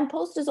 And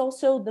Post is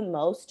also the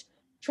most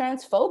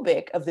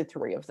transphobic of the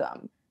three of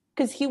them,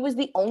 because he was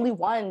the only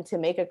one to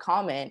make a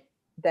comment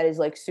that is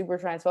like super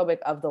transphobic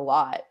of the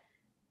lot.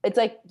 It's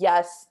like,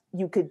 yes,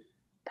 you could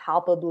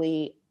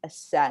palpably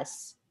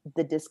assess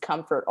the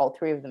discomfort all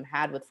three of them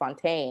had with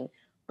Fontaine,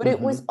 but it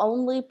was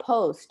only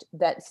Post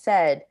that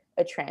said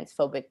a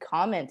transphobic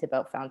comment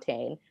about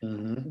Fontaine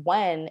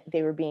when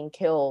they were being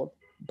killed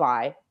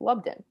by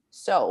Lubden.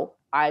 So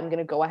I'm going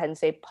to go ahead and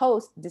say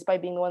Post,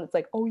 despite being the one that's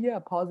like, oh yeah,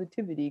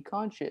 positivity,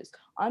 conscious,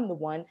 I'm the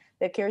one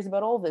that cares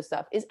about all this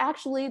stuff, is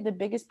actually the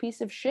biggest piece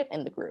of shit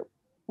in the group.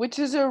 Which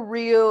is a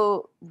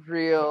real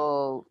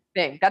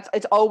thing.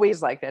 It's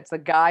always like that. It's the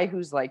guy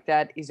who's like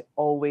that is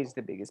always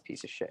the biggest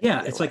piece of shit.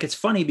 Yeah, it's like, it's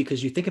funny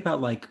because you think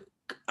about like,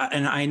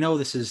 and I know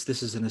this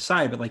is an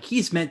aside, but like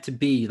he's meant to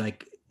be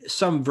like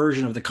some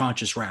version of the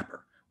conscious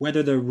rapper.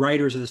 Whether the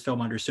writers of this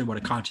film understood what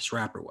a conscious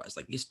rapper was,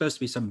 like he's supposed to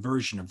be some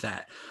version of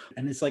that.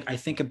 And it's like, I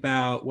think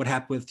about what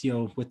happened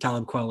with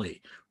Talib Kweli,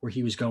 where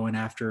he was going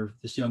after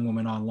this young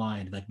woman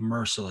online, like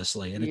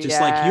mercilessly. And it's just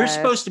like, you're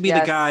supposed to be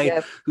the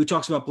guy who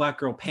talks about black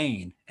girl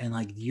pain, and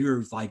like,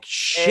 you're like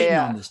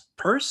shitting on this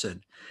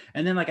person.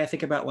 And then like, I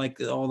think about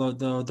like all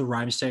the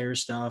rhymesayers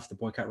stuff, the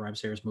boycott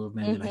rhymesayers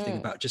movement. And I think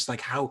about just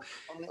like how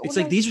it's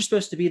like, these are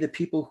supposed to be the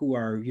people who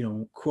are, you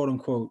know, quote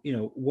unquote, you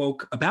know,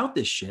 woke about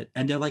this shit.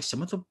 And they're like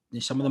some of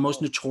the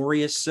most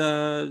notorious,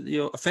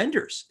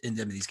 offenders in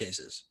these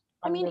cases.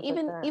 I mean,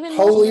 even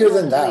holier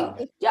than thou.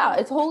 Yeah,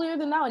 it's holier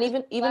than thou,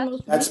 and even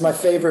that's my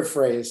favorite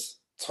phrase.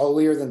 It's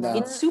holier than thou.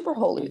 It's super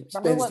holy. He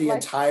spends the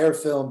entire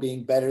film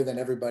being better than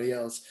everybody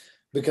else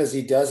because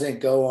he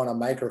doesn't go on a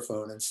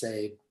microphone and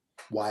say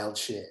wild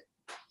shit.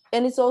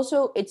 And it's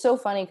so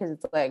funny because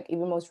it's like,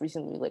 even most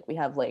recently, like we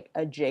have like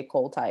a J.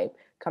 Cole type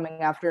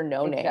coming after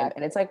No Name,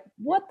 and it's like,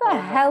 what the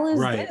hell is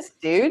this,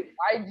 dude?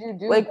 Why'd you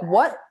do like that?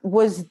 What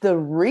was the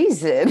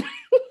reason?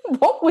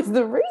 What was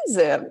the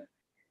reason?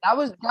 That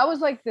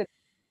was like the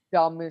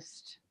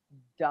dumbest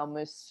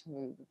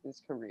move of his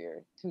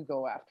career, to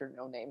go after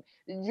No Name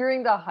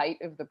during the height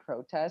of the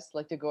protest,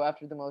 like to go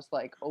after the most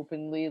like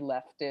openly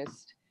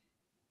leftist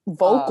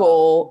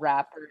vocal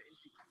rapper,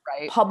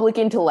 right? Public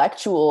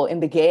intellectual in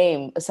the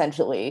game,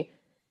 essentially.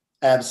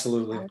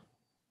 Absolutely.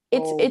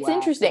 It's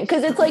interesting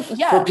because it's like,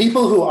 yeah, for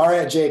people who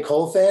aren't J.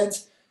 Cole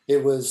fans,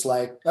 it was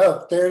like,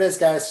 oh, there it is,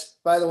 guys.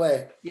 By the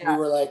way, we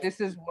were like, this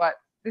is what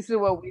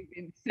we've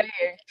been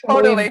saying.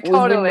 We've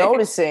been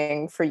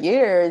noticing for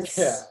years.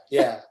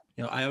 Yeah.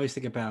 You know, I always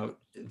think about,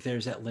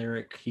 there's that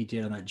lyric he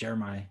did on that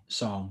Jeremiah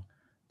song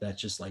that's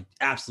just like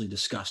absolutely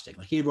disgusting.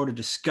 Like he wrote a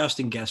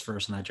disgusting guest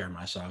verse on that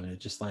Jeremiah song, and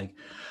it's just like,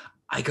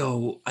 I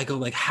go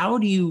like, how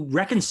do you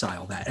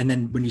reconcile that? And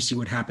then when you see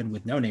what happened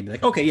with No Name, you're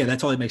like, okay, yeah, that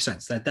totally makes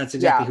sense. That's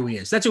exactly who he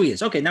is. That's who he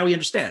is. Okay, now we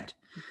understand.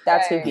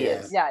 That's who he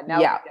is. Yeah, now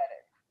we get it.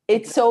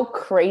 It's so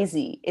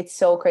crazy. It's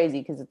so crazy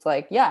because it's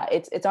like, yeah,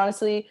 it's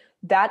honestly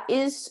that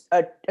is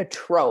a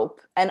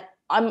trope, and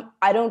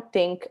I don't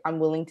think I'm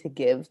willing to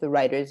give the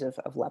writers of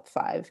Lep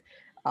 5.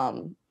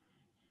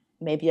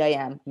 Maybe I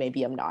am,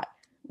 maybe I'm not.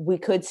 We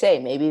could say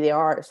maybe they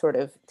are sort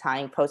of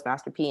tying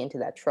Postmaster P into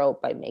that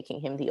trope by making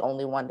him the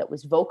only one that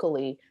was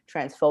vocally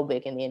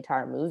transphobic in the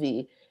entire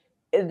movie.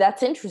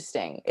 That's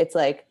interesting. It's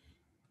like,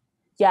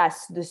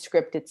 yes, the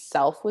script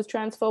itself was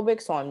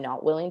transphobic, so I'm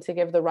not willing to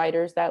give the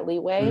writers that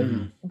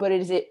leeway. But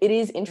it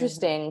is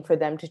interesting for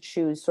them to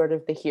choose sort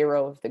of the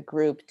hero of the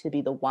group to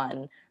be the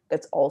one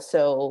that's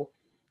also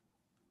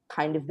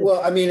kind of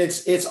well, I mean,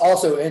 it's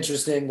also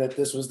interesting that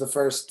this was the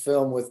first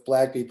film with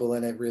Black people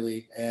in it,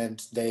 really,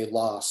 and they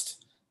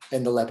lost,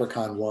 and the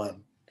Leprechaun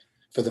won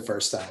for the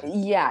first time.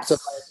 Yes. So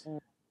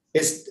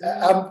it's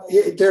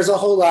there's a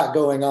whole lot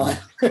going on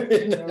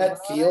in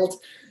that field.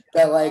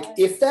 That, like,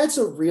 if that's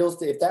a real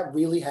thing, if that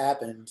really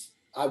happened,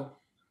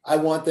 I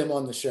want them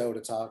on the show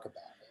to talk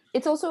about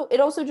it. It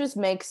also just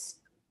makes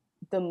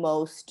the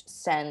most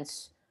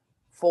sense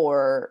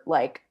for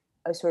like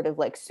a sort of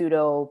like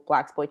pseudo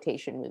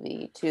blaxploitation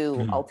movie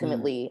to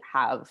ultimately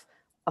have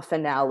a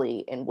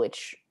finale in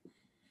which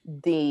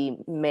the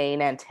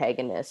main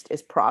antagonist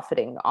is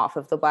profiting off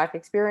of the Black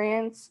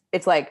experience.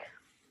 It's like,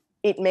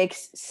 it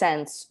makes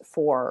sense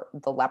for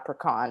the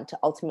Leprechaun to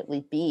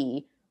ultimately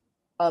be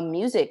a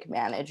music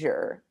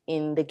manager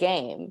in the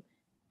game.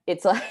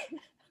 It's like,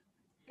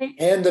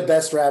 and the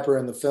best rapper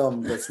in the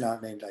film that's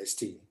not named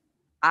Ice-T.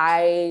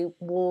 I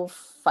will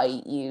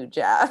fight you,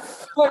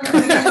 Jeff.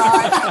 I'm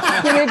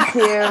not gonna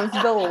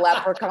give the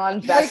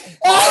Leprechaun best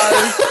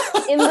bars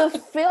in the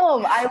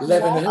film. I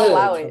won't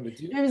allow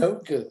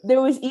it.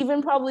 There was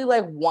even probably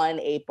like one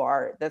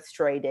 8-bar that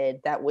Stray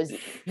did that was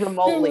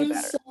remotely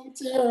better. So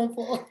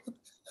terrible.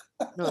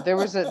 No, there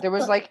was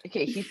like,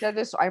 okay, he said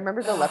this. I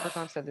remember the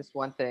Leprechaun said this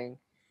one thing,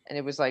 and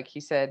it was like, he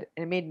said,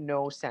 and it made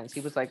no sense.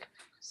 He was like,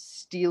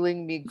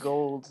 stealing me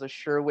gold's a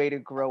sure way to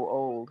grow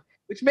old.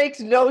 Which makes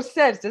no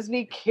sense. Doesn't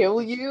he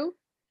kill you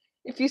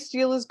if you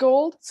steal his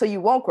gold? So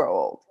you won't grow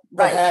old.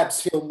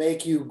 Perhaps he'll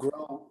make you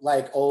grow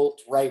like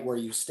old right where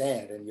you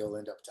stand, and you'll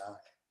end up dying.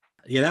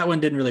 Yeah, that one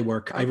didn't really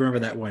work. I remember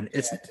that one.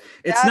 It's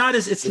not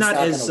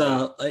as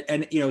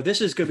and you know, this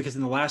is good because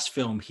in the last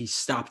film he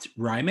stopped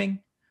rhyming.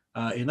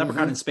 In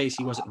Leprechaun in Space,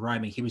 he wasn't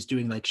rhyming. He was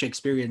doing like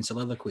Shakespearean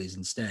soliloquies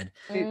instead.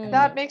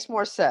 That makes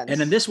more sense.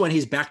 And in this one,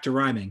 he's back to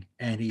rhyming.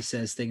 And he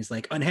says things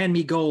like, "Unhand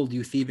me gold,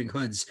 you thieving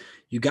hoods.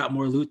 You got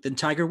more loot than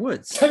Tiger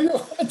Woods."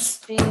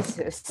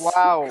 Jesus.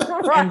 Wow.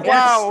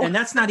 And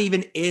that's not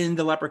even in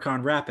the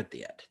Leprechaun rap at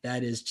the end.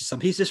 That is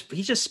just he's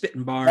just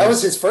spitting bars. That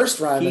was his first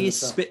rhyme. He's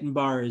spitting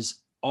bars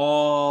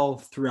all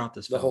throughout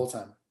this film. The whole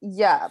time.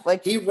 Yeah.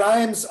 Like, he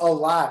rhymes a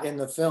lot in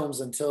the films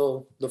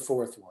until the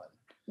fourth one.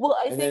 Well,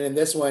 then in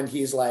this one,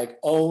 he's like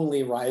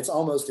only right. It's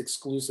almost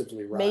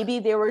exclusively right. Maybe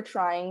they're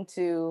trying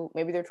to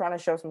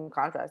show some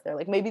contrast there.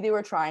 Like, maybe they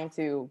were trying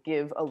to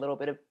give a little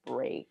bit of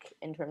break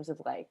in terms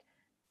of like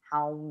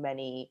how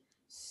many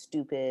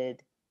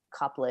stupid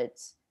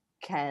couplets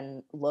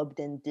can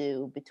Lubden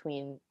do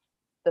between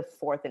the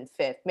fourth and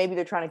fifth. Maybe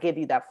they're trying to give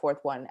you that fourth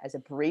one as a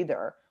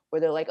breather, where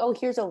they're like, oh,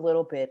 here's a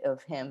little bit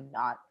of him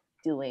not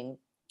doing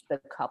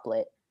the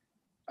couplet.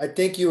 I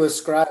think you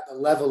ascribe a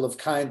level of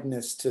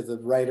kindness to the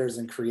writers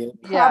and creators.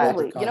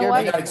 Probably. You know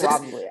what?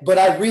 Probably. But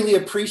I really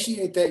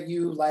appreciate that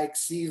you like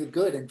see the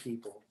good in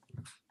people.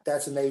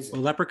 That's amazing.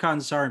 Well,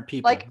 leprechauns aren't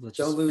people. Like, let's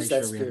don't lose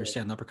that spirit. We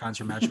understand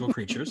leprechauns are magical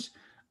creatures.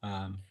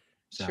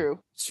 True.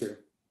 It's true.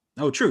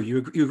 Oh, true. You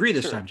agree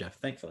this time, Jeff,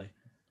 thankfully.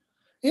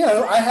 You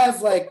know, I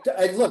have like,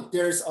 look,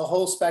 there's a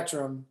whole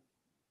spectrum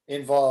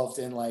involved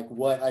in like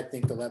what I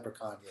think the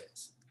leprechaun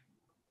is.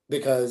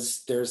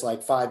 Because there's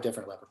like 5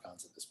 different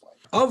leprechauns at this point.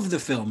 Of the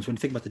films, when you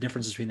think about the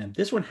differences between them,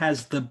 this one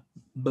has the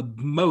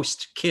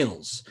most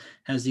kills,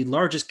 has the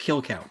largest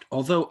kill count.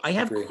 Although I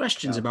have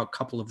questions about a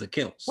couple of the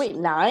kills. Wait,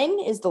 9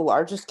 is the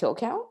largest kill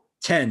count?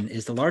 10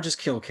 is the largest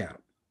kill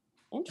count.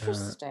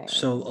 Interesting.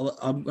 So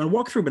I'm going to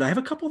walk through, but I have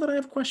a couple that I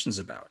have questions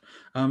about.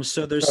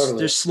 So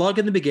there's Slug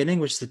in the beginning,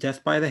 which is the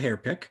death by the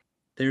hairpick.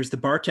 There's the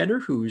bartender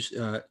who's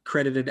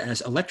credited as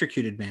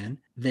Electrocuted Man.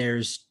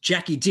 There's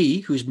Jackie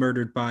D, who's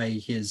murdered by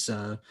his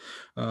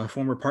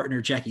former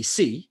partner, Jackie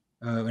C.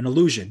 An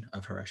illusion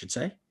of her, I should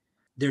say.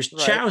 There's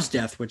Chow's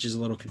death, which is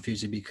a little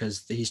confusing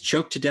because he's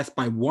choked to death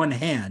by one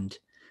hand,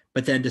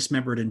 but then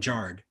dismembered and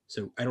jarred.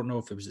 So I don't know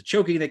if it was the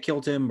choking that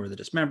killed him or the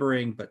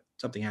dismembering, but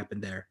something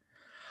happened there.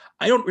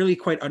 I don't really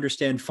quite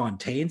understand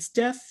Fontaine's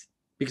death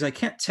because I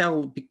can't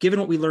tell, given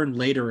what we learned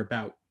later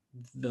about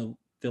the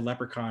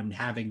leprechaun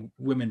having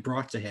women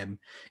brought to him,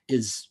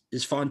 is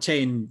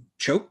Fontaine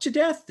choked to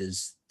death?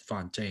 Is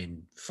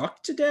Fontaine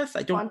fucked to death?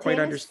 I don't quite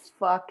understand.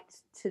 Fucked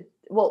to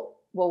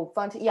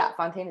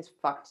Fontaine is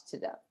fucked to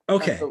death.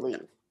 Okay, I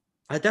believe.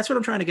 That's what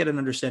I'm trying to get an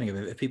understanding of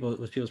with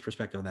people's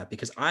perspective on that,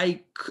 because I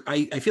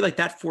feel like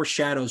that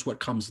foreshadows what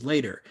comes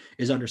later,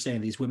 is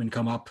understanding these women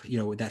come up, you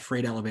know, with that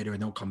freight elevator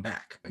and don't come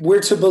back.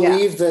 We're to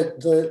believe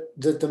that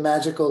the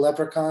magical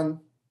leprechaun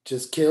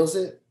just kills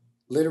it,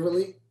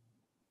 literally.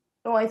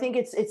 No, I think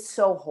it's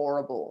so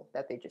horrible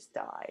that they just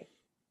die.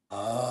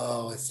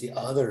 Oh, it's the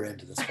other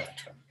end of the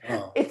spectrum.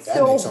 Oh, It's that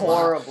so makes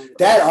horrible.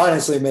 That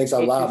honestly makes a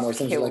It lot just more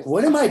sense. You're like, kills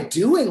what am I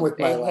doing with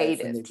my They life?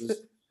 hate And it.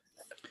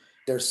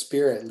 their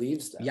spirit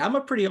leaves them. Yeah, I'm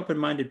a pretty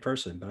open-minded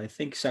person, but I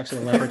think Sex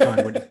with a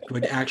Leprechaun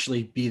would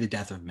actually be the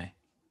death of me.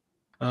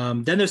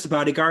 Then there's the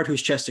bodyguard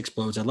whose chest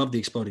explodes. I love the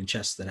exploding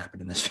chests that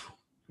happened in this film.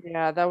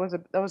 Yeah, that was a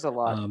lot. That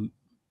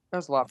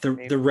was a lot for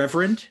me. The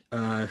Reverend,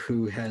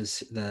 who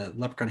has the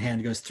leprechaun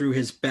hand, goes through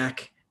his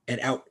back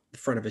and out the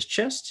front of his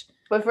chest.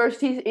 But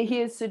first, he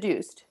is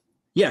seduced.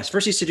 Yes,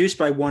 first he's seduced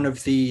by one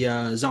of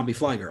the zombie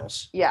fly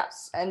girls.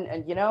 Yes,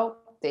 and you know,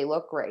 they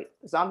look great.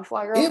 Zombie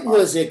fly girls. It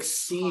was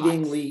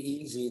exceedingly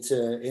easy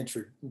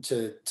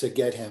to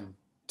get him,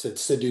 to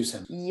seduce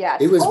him.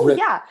 Yes. It was.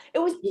 Yeah. It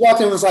was. He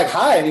walked in and was like,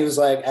 "Hi," and he was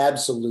like,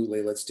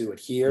 "Absolutely, let's do it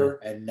here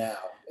and now."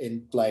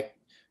 And like,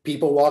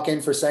 people walk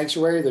in for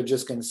Sanctuary, they're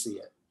just going to see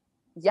it.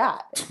 Yeah,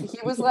 he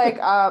was like,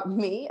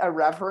 "Me, a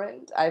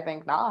reverend? I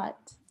think not."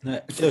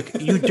 Look,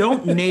 you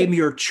don't name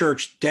your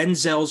church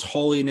Denzel's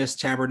Holiness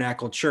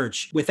Tabernacle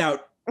Church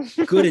without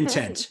good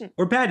intent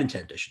or bad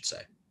intent, I should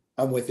say.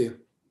 I'm with you.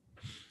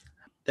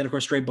 Then, of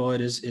course, Stray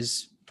Bullet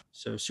is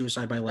so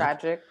suicide by lip.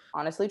 Tragic.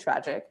 Honestly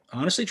tragic.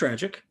 Honestly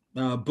tragic.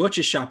 Butch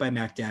is shot by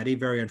Mac Daddy.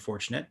 Very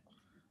unfortunate.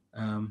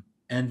 And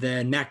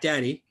then Mac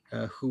Daddy,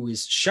 who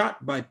is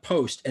shot by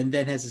Post and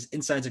then has his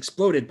insides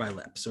exploded by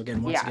Lip. So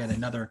again, once again,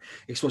 another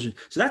explosion.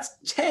 So that's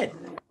 10.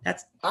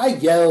 I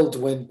yelled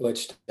when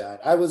Butch died.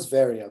 I was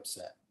very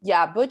upset.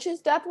 Yeah,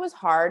 Butch's death was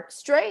hard.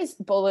 Stray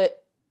bullet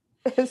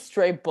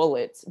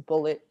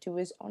to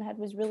his own head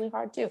was really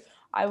hard too.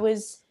 That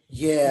was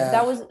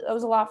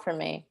a lot for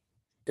me.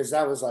 Because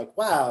that was like,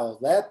 wow,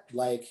 that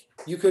like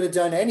you could have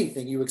done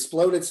anything. You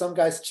exploded some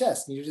guy's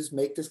chest and you just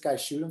make this guy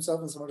shoot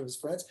himself and some of his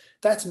friends.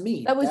 That's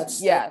mean. That was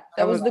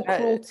the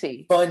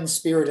cruelty.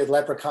 Fun-spirited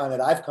leprechaun that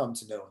I've come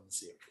to know in the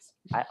series.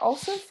 I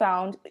also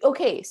found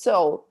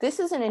so this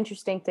is an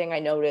interesting thing I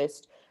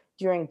noticed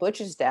during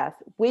Butch's death,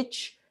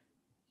 which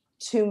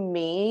to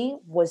me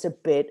was a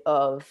bit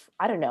of,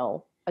 I don't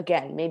know,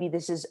 again, maybe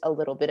this is a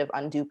little bit of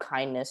undue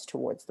kindness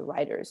towards the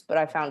writers, but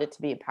I found it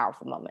to be a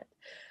powerful moment.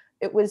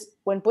 It was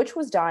when Butch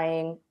was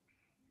dying,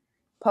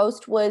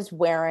 Post was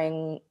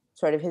wearing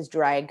sort of his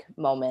drag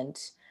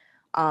moment.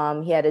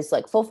 He had his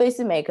like full face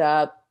of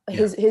makeup.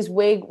 His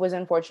wig was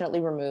unfortunately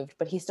removed,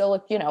 but he still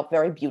looked,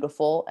 very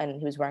beautiful, and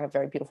he was wearing a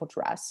very beautiful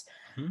dress.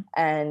 Mm-hmm.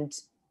 And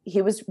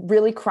he was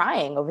really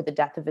crying over the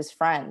death of his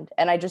friend.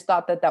 And I just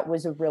thought that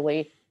was a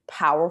really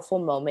powerful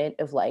moment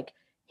of like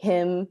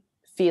him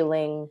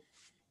feeling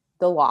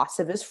the loss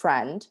of his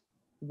friend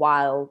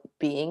while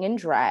being in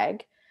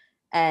drag.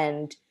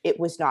 And it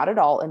was not at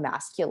all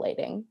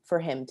emasculating for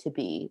him to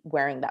be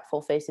wearing that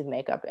full face of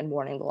makeup and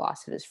mourning the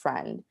loss of his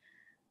friend.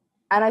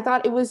 And I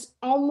thought it was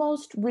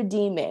almost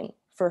redeeming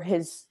for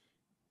his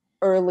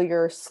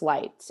earlier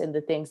slights and the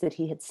things that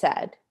he had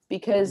said.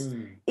 Because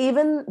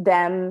even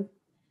them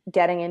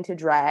getting into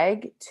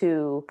drag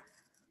to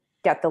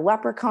get the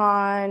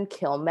leprechaun,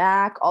 kill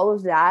Mac, all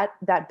of that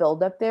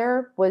buildup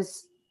there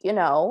was,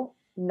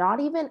 not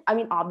even, I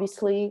mean,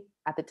 obviously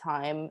at the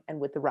time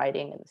and with the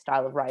writing and the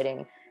style of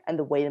writing and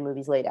the way the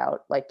movie's laid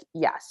out, like,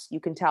 yes, you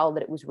can tell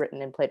that it was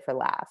written and played for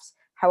laughs.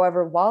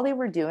 However, while they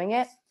were doing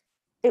it,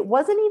 it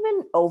wasn't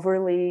even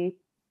overly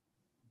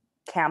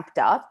camped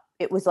up.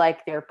 It was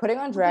like they're putting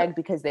on drag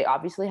because they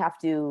obviously have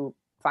to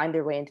find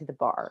their way into the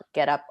bar,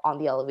 get up on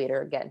the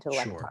elevator, get into the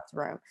leprechaun's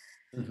room.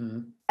 Mm-hmm.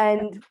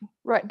 And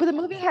right, but the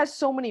movie has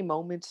so many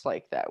moments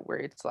like that where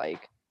it's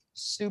like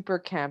super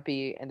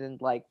campy, and then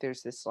like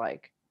there's this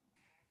like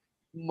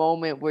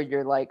moment where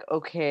you're like,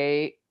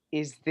 okay,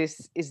 is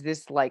this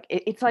like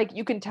it's like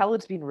you can tell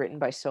it's been written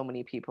by so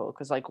many people,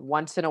 because like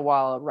once in a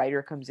while a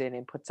writer comes in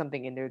and puts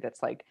something in there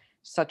that's like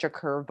such a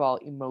curveball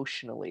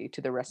emotionally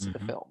to the rest of the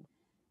film.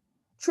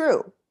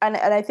 True. And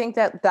I think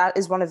that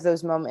is one of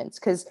those moments,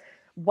 because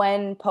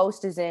when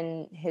Post is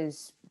in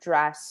his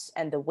dress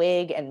and the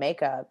wig and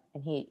makeup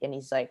and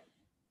he's like,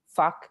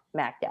 fuck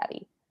Mac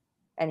Daddy,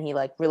 and he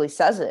like really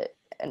says it,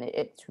 and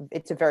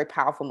it's a very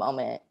powerful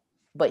moment,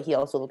 but he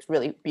also looks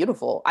really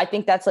beautiful. I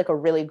think that's like a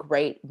really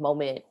great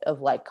moment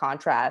of like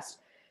contrast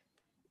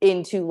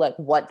into like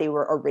what they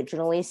were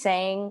originally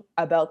saying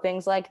about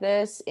things like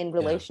this in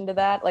relation to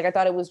that. Like I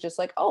thought it was just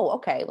like, oh,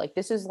 okay, like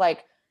this is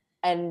like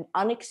an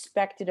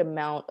unexpected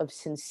amount of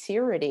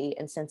sincerity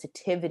and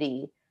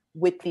sensitivity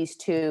with these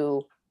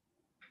two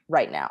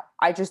right now.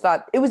 I just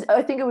thought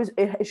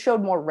it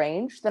showed more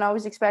range than I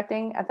was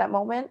expecting at that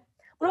moment.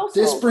 But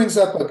also, this brings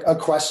up a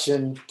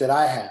question that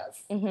I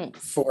have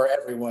for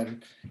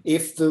everyone.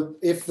 If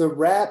the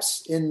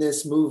raps in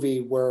this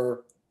movie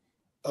were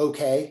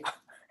okay,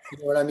 you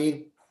know what I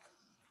mean?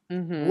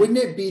 Mm-hmm. Wouldn't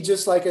it be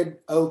just like an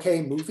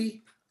okay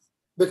movie?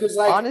 Because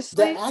like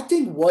honestly, the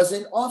acting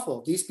wasn't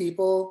awful. These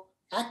people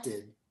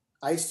acted.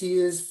 Ice-T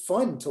is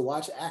fun to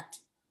watch act.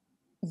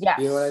 Yes.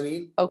 You know what I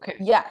mean? Okay.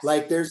 Yes.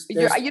 Like there's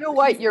you know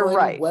what? You're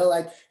right. Well,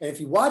 and if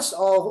you watched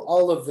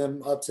all of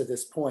them up to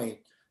this point,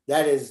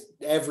 that is,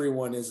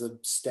 everyone is a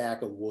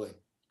stack of wood.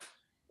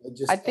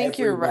 I think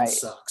you're right.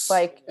 Sucks.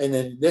 Like, and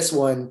then this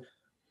one,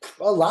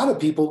 a lot of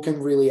people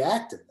can really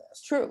act in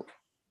this. True.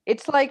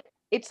 It's like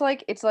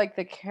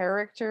the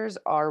characters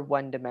are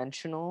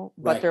one-dimensional,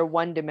 but Right. they're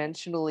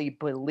one-dimensionally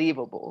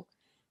believable.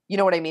 You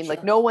know what I mean? Sure.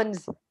 Like no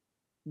one's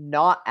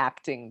not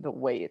acting the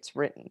way it's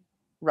written,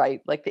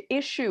 right? Like the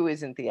issue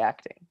isn't the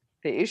acting.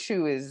 The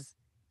issue is,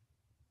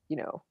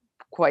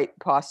 quite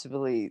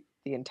possibly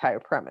the entire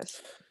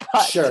premise.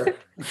 But, Sure.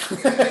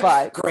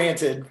 but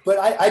granted. But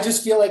I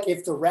just feel like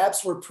if the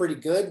raps were pretty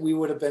good, we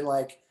would have been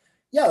like,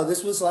 yo,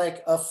 this was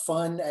like a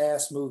fun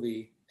ass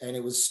movie and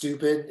it was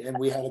stupid and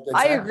we had a good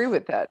time. I agree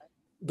with that.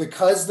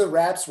 Because the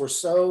raps were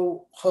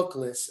so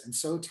hookless and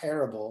so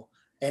terrible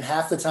and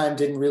half the time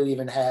didn't really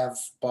even have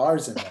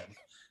bars in them,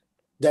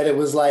 that it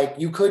was like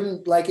you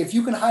couldn't, like, if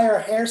you can hire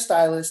a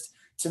hairstylist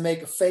to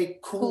make a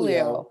fake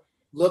Coolio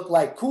look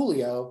like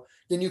Coolio,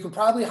 then you can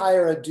probably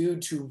hire a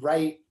dude to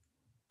write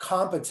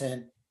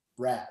competent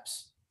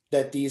raps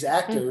that these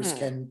actors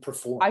can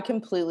perform. I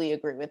completely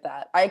agree with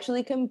that. I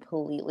actually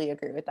completely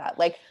agree with that.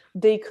 Like,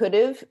 they could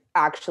have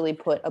actually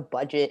put a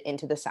budget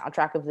into the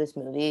soundtrack of this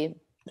movie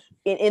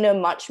in a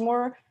much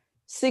more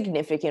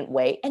significant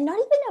way, and not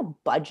even a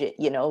budget,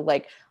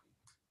 like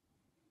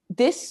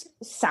this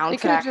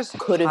soundtrack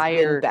could have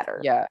been better.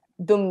 Yeah.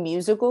 The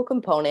musical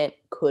component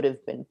could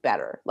have been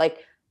better. Like,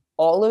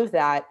 all of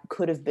that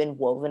could have been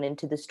woven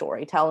into the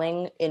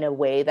storytelling in a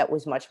way that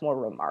was much more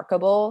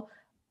remarkable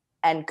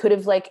and could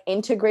have like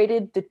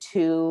integrated the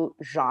two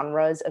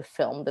genres of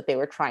film that they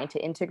were trying to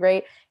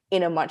integrate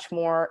in a much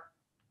more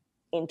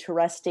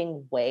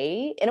interesting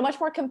way, in a much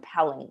more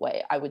compelling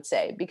way, I would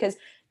say, because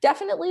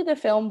definitely the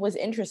film was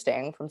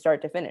interesting from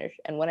start to finish.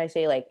 And when I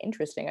say like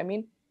interesting, I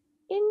mean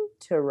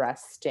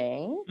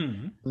interesting,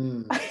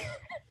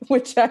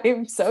 which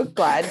I'm so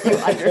glad you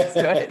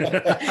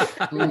understood.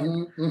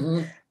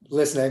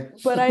 Listening.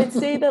 But I'd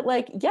say that,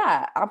 like,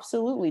 yeah,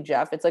 absolutely,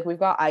 Jeff. It's like we've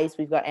got Ice,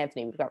 we've got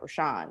Anthony, we've got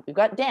Rashawn, we've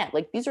got Dan.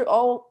 Like, these are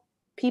all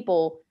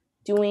people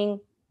doing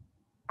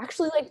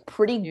actually like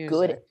pretty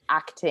good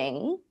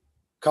acting.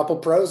 Couple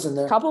pros in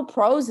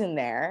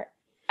there.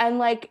 And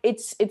like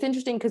it's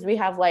interesting because we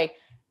have like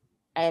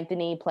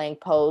Anthony playing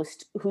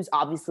Post, who's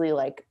obviously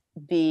like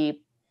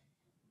the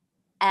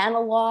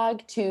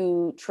analog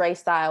to Trey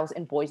Styles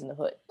in Boys in the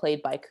Hood,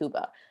 played by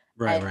Cuba.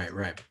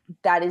 Right.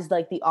 That is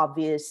like the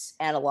obvious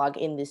analog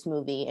in this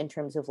movie in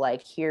terms of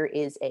like, here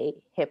is a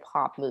hip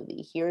hop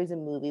movie. Here is a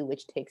movie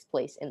which takes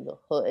place in the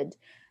hood.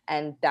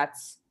 And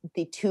that's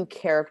the two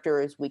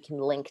characters we can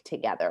link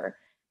together.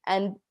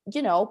 And,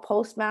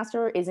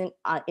 Postmaster isn't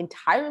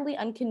entirely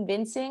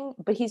unconvincing,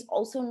 but he's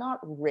also not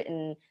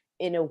written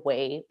in a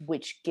way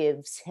which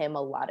gives him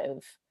a lot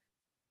of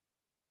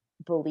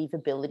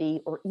believability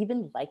or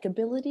even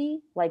likability.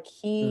 Like,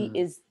 he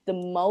is the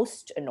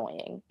most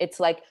annoying. It's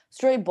like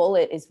Stray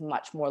Bullet is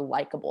much more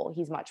likable.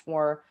 He's much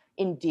more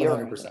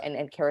endearing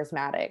and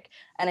charismatic.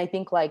 And I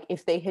think like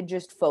if they had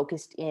just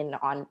focused in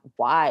on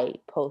why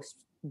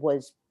Post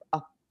was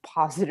a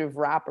positive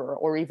rapper,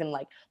 or even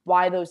like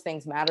why those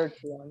things mattered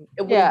to him,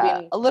 it would have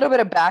been a little bit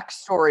of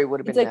backstory would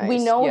have been it's like nice.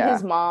 We know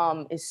his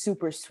mom is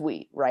super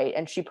sweet, right?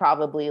 And she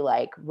probably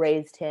like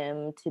raised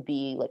him to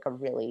be like a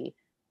really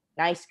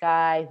nice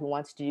guy who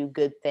wants to do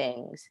good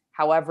things.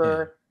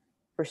 However,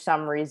 for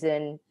some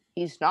reason,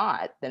 he's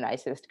not the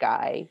nicest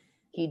guy.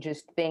 He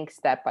just thinks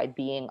that by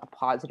being a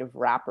positive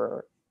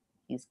rapper,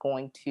 he's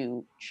going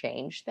to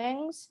change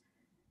things.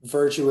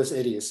 Virtuous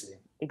idiocy.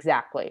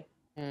 Exactly.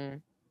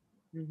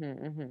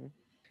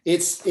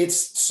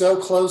 It's so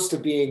close to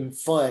being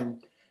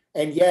fun,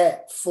 and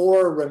yet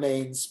 4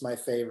 remains my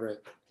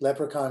favorite.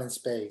 Leprechaun in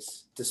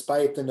Space,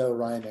 despite the no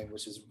rhyming,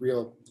 which is a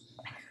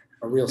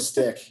real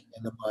stick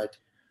in the mud.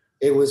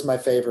 It was my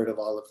favorite of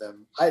all of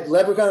them.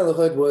 Leprechaun in the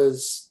Hood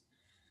was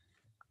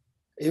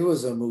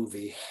a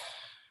movie.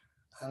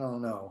 I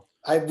don't know.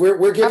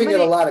 We're giving it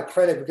a lot of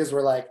credit because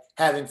we're like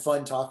having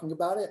fun talking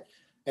about it,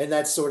 and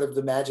that's sort of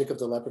the magic of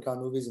the Leprechaun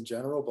movies in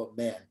general. But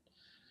man,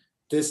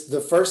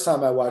 the first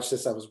time I watched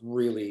this, I was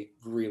really,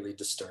 really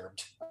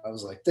disturbed. I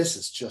was like, this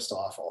is just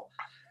awful.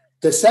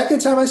 The second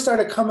time I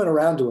started coming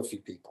around to a few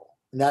people,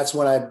 and that's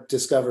when I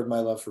discovered my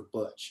love for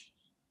Butch,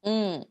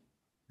 the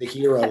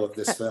hero of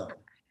this film.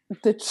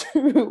 The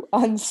true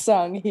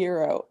unsung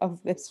hero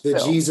of this film.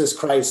 The Jesus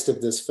Christ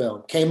of this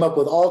film. Came up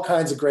with all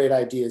kinds of great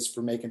ideas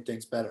for making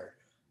things better.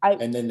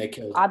 And then they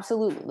killed him.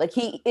 Absolutely. Like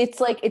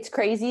it's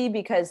crazy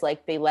because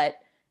like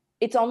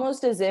it's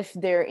almost as if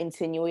they're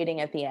insinuating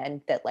at the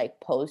end that like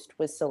Post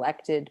was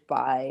selected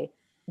by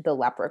the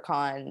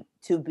Leprechaun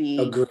to be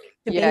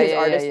his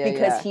artist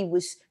because he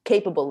was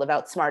capable of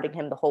outsmarting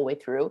him the whole way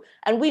through.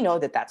 And we know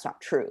that that's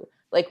not true.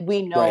 Like,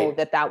 we know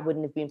that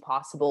wouldn't have been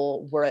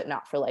possible were it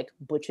not for like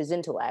Butch's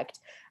intellect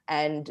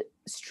and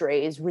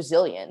Stray's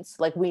resilience.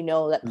 Like, we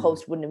know that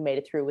Post wouldn't have made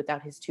it through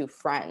without his two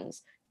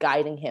friends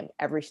guiding him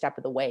every step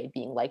of the way,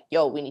 being like,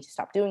 yo, we need to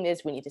stop doing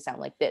this. We need to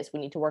sound like this. We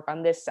need to work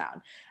on this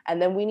sound.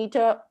 And then we need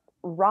to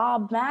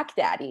rob Mac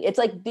Daddy. It's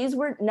like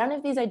none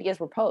of these ideas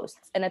were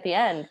Post's. And at the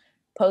end,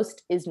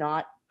 Post is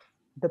not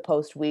the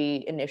Post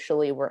we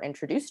initially were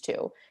introduced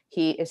to.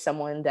 He is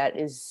someone that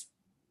is,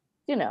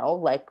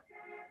 like,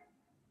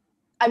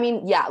 I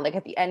mean, yeah, like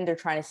at the end, they're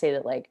trying to say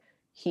that like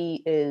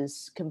he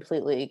is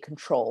completely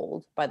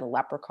controlled by the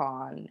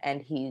leprechaun,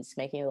 and he's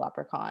making the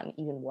leprechaun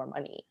even more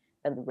money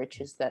than the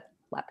riches that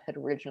Lep had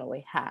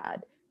originally had,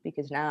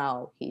 because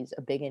now he's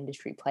a big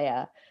industry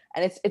player.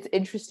 And it's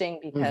interesting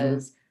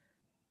because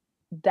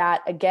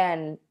that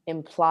again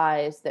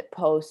implies that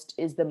Post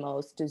is the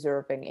most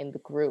deserving in the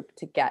group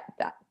to get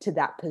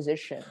that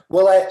position.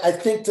 Well, I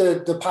think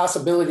the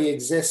possibility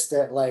exists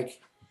that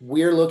like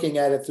we're looking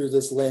at it through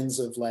this lens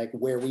of like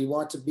where we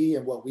want to be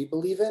and what we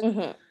believe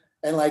in.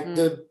 And like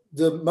the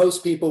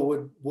most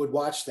people would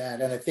watch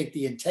that. And I think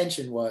the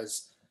intention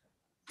was,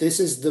 this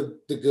is the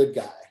good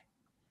guy,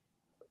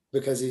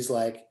 because he's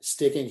like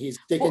sticking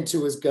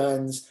to his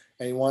guns,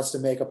 and he wants to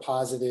make a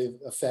positive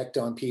effect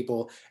on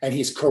people, and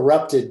he's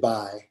corrupted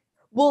by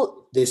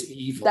this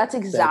evil. That's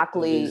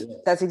exactly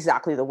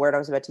the word I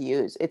was about to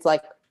use. It's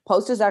like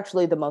Post is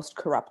actually the most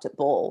corrupted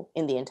bull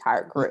in the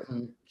entire group.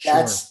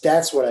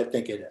 That's what I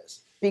think it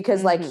is.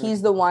 Because like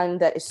he's the one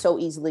that is so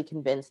easily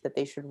convinced that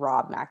they should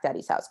rob Mac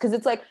Daddy's house. Because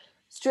it's like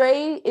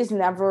Stray is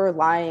never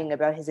lying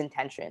about his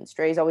intentions.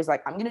 Stray's always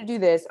like, I'm gonna do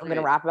this, I'm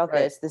gonna rap about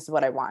this is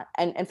what I want.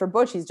 And for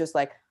Butch, he's just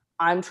like,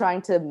 I'm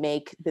trying to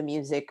make the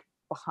music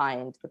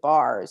behind the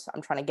bars.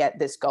 I'm trying to get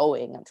this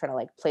going. I'm trying to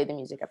like play the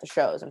music at the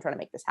shows. I'm trying to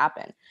make this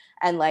happen.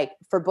 And like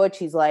for Butch,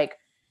 he's like,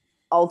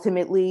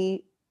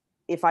 ultimately,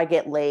 if I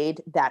get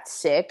laid, that's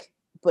sick.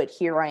 But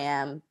here I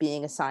am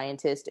being a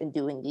scientist and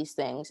doing these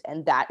things.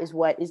 And that is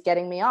what is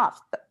getting me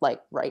off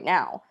like right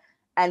now.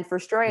 And for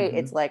Stray,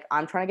 it's like,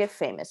 I'm trying to get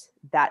famous.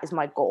 That is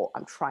my goal.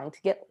 I'm trying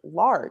to get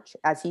large,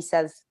 as he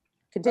says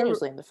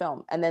continuously in the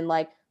film. And then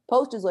like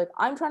Post is like,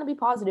 I'm trying to be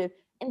positive.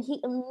 And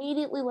he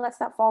immediately lets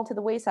that fall to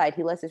the wayside.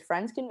 He lets his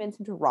friends convince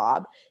him to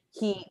rob.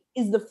 He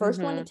is the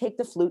first one to take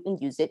the flute and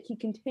use it. He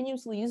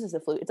continuously uses the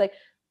flute. It's like,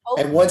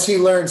 and once he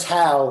learns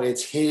how,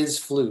 it's his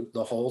flute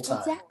the whole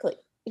time. Exactly.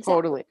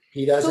 Totally.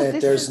 He doesn't.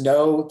 There's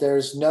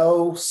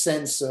no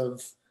sense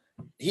of.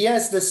 He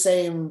has the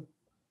same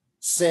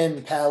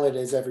sin palette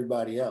as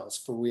everybody else.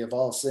 For we have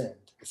all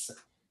sinned, et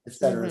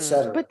cetera, et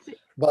cetera.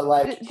 But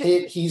like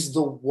he's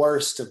the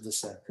worst of the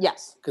sinners.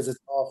 Yes, because it's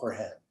all for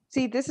him.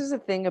 See, this is a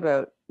thing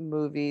about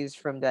movies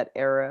from that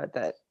era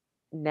that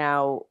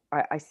now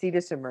I see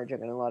this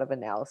emerging in a lot of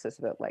analysis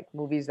about like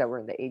movies that were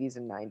in the 80s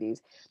and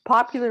 90s.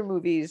 Popular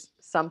movies,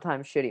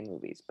 sometimes shitty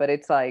movies, but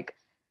it's like,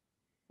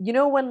 you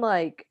know, when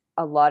like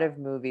a lot of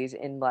movies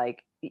in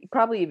like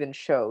probably even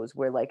shows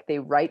where like they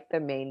write the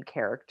main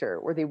character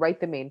or they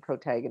write the main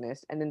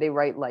protagonist and then they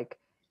write like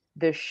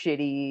the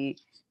shitty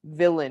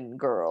villain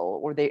girl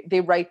or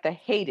they write the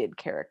hated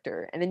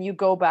character, and then you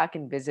go back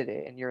and visit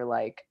it and you're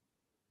like,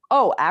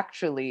 oh,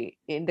 actually,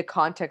 in the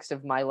context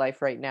of my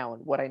life right now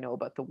and what I know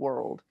about the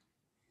world,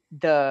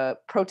 the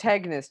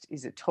protagonist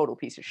is a total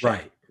piece of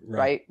shit.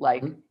 Right?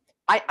 Like,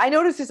 I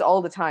notice this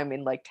all the time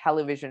in like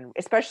television,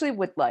 especially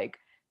with like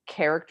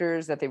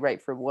characters that they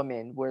write for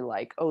women, where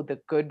like, oh, the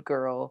good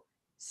girl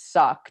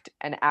sucked,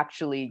 and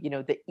actually, you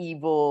know, the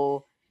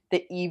evil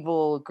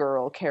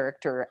girl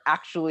character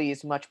actually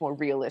is much more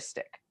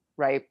realistic,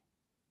 right?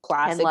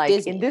 Classic and like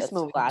Disney. In this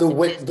movie,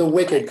 the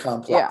wicked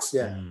complex,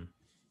 yeah.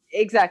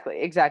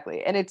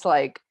 Exactly. And it's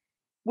like,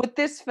 with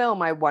this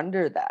film, I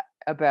wonder that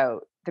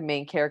about the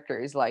main character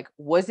is like,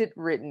 was it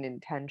written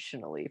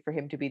intentionally for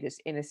him to be this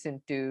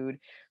innocent dude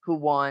who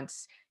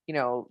wants, you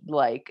know,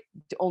 like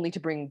only to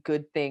bring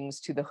good things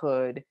to the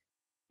hood,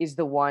 is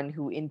the one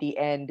who in the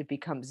end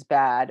becomes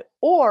bad?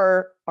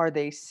 Or are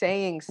they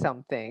saying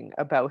something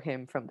about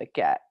him from the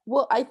get?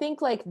 Well, I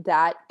think like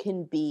that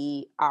can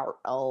be our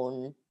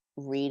own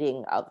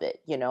reading of it.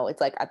 You know, it's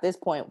like at this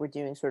point we're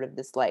doing sort of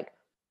this like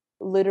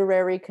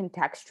literary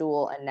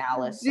contextual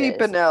analysis. Deep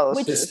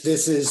analysis.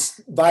 This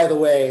is, by the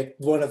way,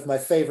 one of my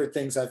favorite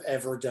things I've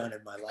ever done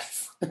in my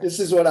life. This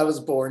is what I was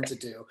born to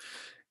do,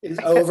 is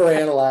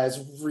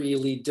overanalyze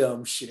really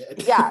dumb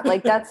shit. Yeah,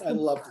 like that's I the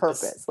love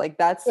purpose. this. Like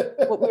that's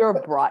what we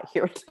were brought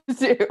here to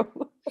do.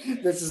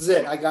 This is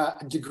it. I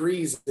got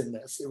degrees in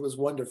this. It was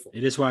wonderful.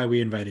 It is why we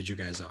invited you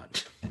guys on.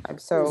 I'm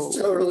so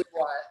totally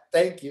why.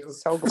 Thank you.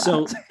 So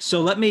glad.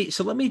 So let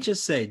me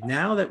just say,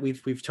 now that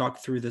we've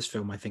talked through this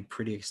film, I think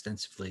pretty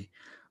extensively,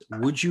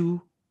 would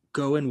you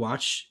go and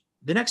watch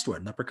the next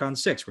one, Leprechaun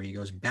 6, where he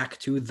goes back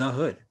to the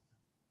hood?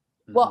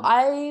 Well,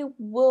 I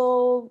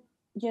will,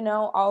 you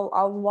know,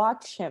 I'll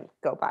watch him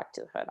go back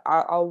to the hood.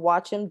 I'll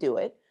watch him do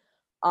it.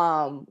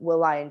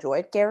 Will I enjoy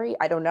it, Gary?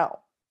 I don't know.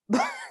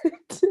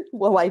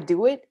 Will I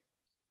do it?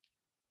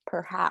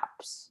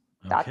 Perhaps.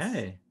 That's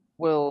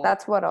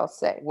what I'll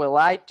say. Will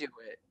I do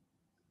it?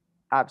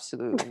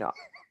 Absolutely not.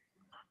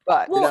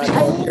 But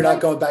you're not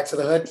going back to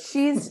the hood?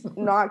 She's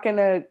not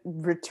gonna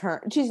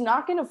return. She's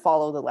not gonna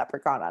follow the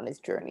leprechaun on his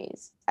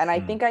journeys. And I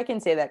think I can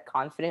say that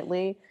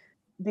confidently,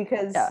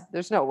 because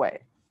there's no way.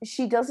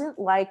 She doesn't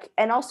like,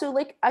 and also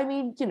like, I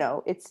mean, you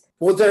know, it's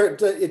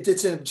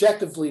it's an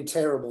objectively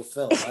terrible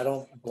film. I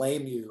don't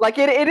blame you. Like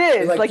it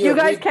is. Like you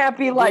guys can't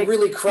be like, we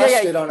really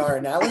crushed it on our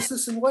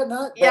analysis and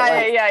whatnot.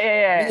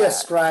 Yeah. We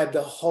ascribed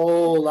a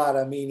whole lot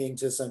of meaning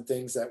to some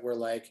things that were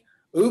like,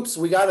 oops,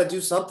 we got to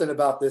do something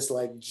about this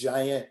like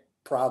giant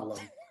problem.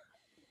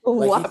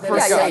 Like he's in a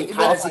Yeah, safe.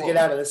 How does he awful. get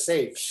out of the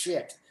safe?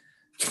 Shit.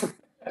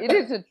 It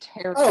is a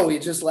terrible. Oh, he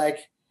just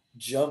like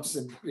jumps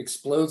and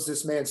explodes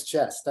this man's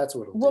chest. That's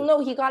what it'll Well, do.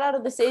 no, he got out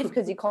of the safe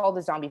because he called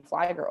the zombie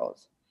fly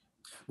girls,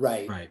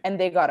 Right. and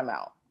they got him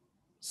out.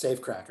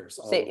 Safe crackers.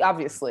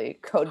 Obviously,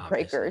 code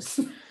breakers.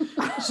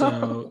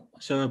 So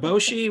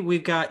Eboshi,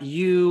 we've got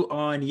you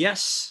on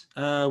yes.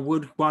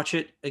 Would watch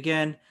it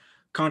again.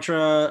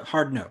 Contra,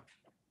 hard no.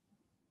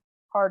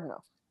 Hard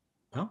no.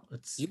 Well,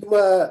 let's. You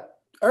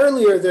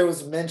earlier there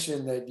was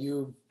mention that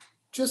you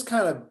just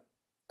kind of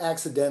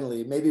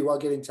accidentally, maybe while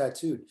getting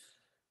tattooed,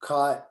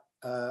 caught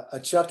a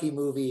Chucky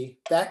movie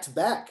back to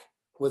back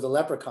with a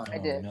Leprechaun. I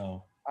did.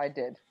 No. I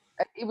did.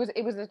 It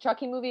was a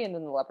Chucky movie and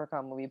then the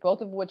Leprechaun movie,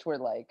 both of which were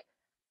like,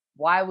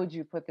 why would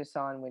you put this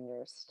on when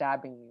you're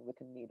stabbing me with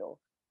a needle?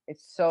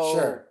 It's so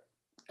Sure,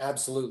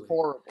 absolutely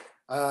horrible.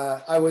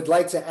 I would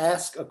like to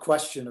ask a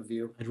question of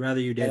you. I'd rather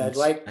you didn't.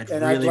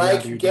 And I'd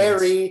like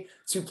Gary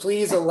to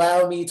please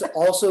allow me to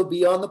also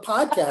be on the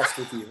podcast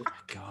with you. Oh,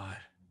 God.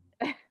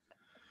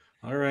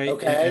 All right.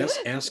 Okay.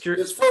 Ask your.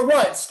 Just for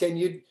once, can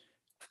you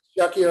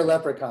Chucky or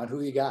Leprechaun?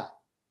 Who you got?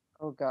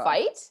 Oh God.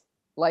 Fight?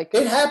 Like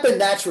It happened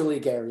naturally,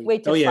 Gary.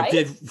 Wait, to Oh yeah, fight?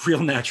 it did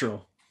real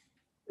natural.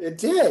 It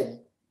did.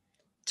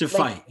 To Like-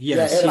 fight.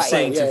 Yes, Yeah, he's fight.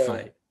 saying Yeah, to yeah,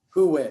 fight.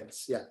 Who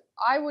wins? Yeah.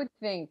 I would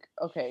think,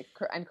 okay,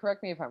 and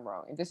correct me if I'm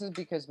wrong. And this is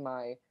because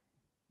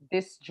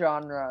this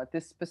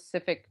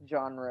specific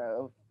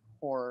genre of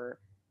horror,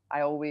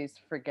 I always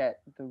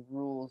forget the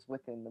rules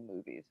within the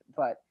movies.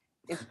 But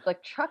it's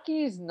like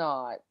Chucky's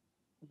not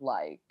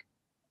like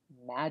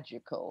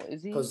magical,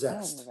 is he?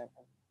 Possessed. I don't remember.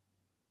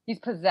 He's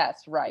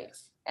possessed, right?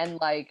 Yes. And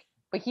like,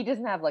 but he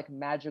doesn't have like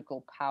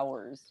magical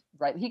powers,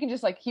 right? He can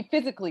just like he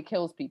physically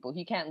kills people.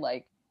 He can't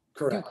like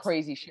Correct. do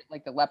crazy shit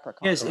like the Leprechaun.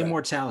 He has Correct.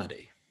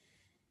 immortality.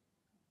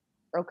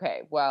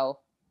 Okay,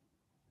 well,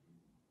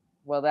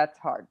 that's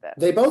hard then.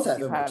 They both have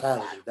You have-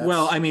 immortality.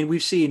 Well, I mean,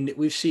 we've seen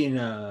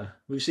the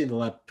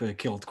Lep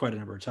killed quite a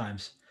number of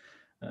times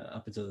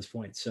up until this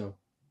point. So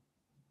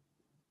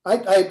I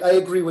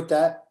agree with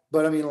that,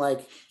 but I mean,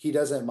 like, he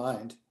doesn't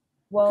mind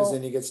because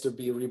then he gets to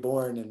be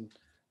reborn and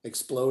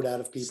explode out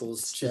of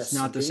people's chests. it's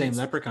not and the same beans.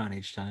 Leprechaun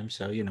each time.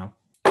 So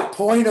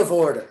Point of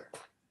order.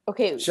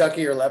 Okay.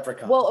 Chucky or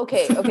Leprechaun? Well,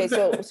 okay.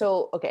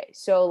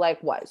 So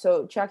like what?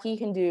 So Chucky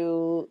can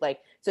do like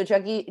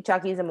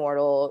Chucky's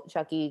immortal.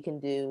 Chucky can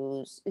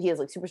do. He has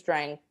like super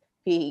strength.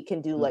 He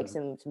can do like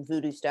some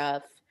voodoo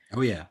stuff.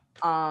 Oh yeah.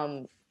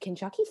 Can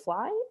Chucky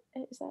fly?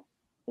 Is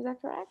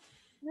that correct?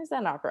 Or is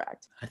that not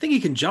correct? I think he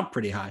can jump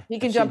pretty high. He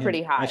can jump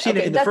pretty high. I've seen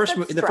Okay, it in the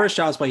that's first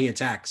Child's Play. He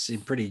attacks in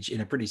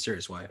a pretty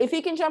serious way. If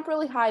he can jump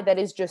really high, that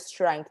is just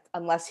strength,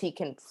 unless he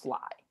can fly.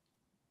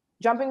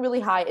 Jumping really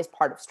high is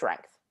part of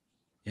strength.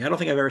 Yeah, I don't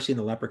think I've ever seen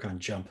the Leprechaun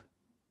jump.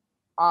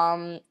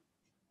 But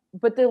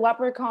the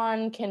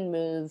Leprechaun can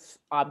move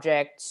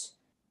objects,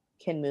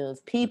 can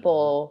move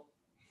people,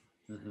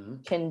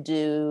 can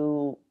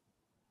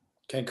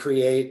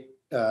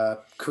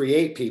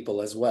create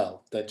people as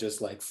well that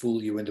just like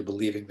fool you into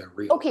believing they're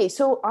real. Okay,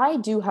 so I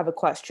do have a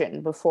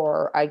question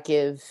before I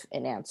give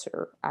an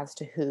answer as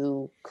to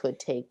who could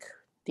take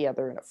the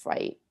other in a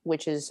fight,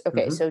 which is,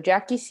 okay, so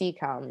Jackie C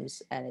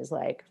comes and is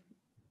like,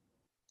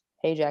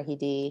 hey, Jackie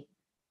D,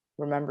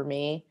 remember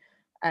me?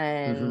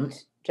 And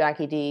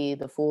Jackie D,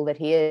 the fool that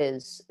he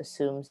is,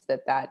 assumes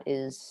that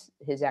is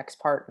his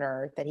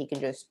ex-partner that he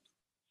can just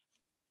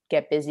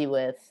get busy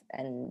with.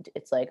 And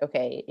it's like,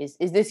 okay, is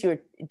this your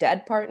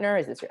dead partner?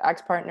 Is this your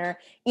ex-partner?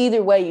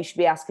 Either way, you should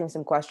be asking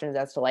some questions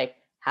as to like,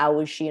 how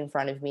is she in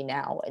front of me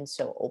now and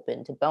so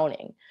open to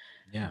boning?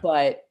 Yeah.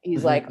 But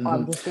he's like,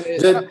 I'm just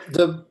gonna...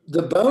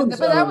 The bone But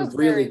that zone was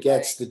really very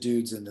gets the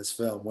dudes in this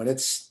film. When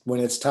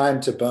it's time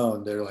to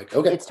bone, they're like,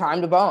 okay, it's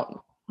time to bone.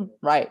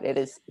 Right. It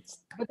is.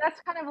 But that's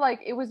kind of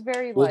like, it was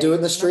very we'll like, do it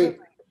in the street.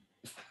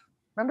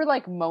 Remember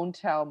like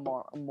Montel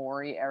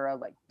Mori era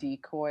like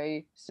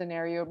decoy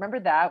scenario? Remember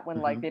that when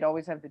like they'd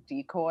always have the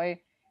decoy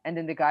and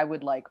then the guy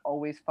would like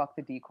always fuck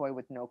the decoy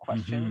with no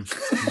questions?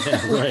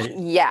 Yeah, right.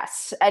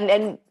 Yes.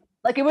 And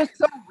like it was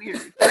so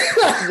weird.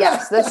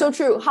 yes, that's so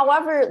true.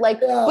 However,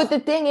 like, but the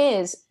thing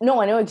is, no,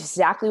 I know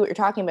exactly what you're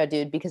talking about,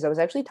 dude, because I was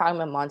actually talking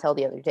about Montel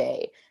the other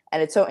day.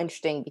 And it's so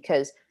interesting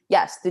because,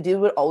 yes, the dude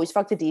would always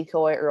fuck the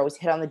decoy or always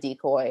hit on the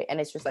decoy.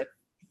 And it's just like,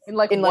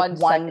 in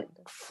one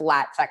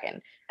flat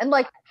second. And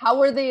like, how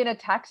were they in a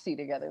taxi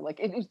together? Like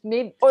it was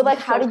made. Or like,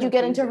 how did you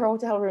get into her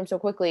hotel room so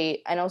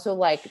quickly? And also,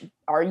 like,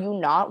 are you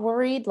not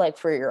worried, like,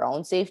 for your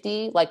own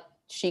safety? Like,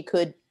 she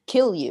could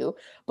kill you.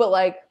 But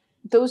like,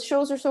 those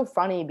shows are so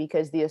funny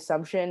because the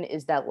assumption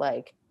is that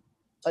like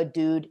a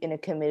dude in a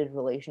committed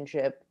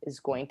relationship is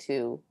going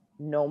to,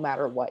 no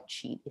matter what,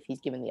 cheat if he's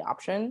given the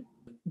option.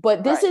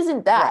 But this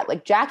isn't that. Right.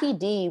 Like Jackie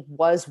D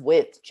was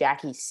with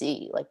Jackie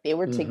C. Like they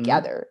were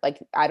together. Like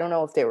I don't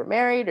know if they were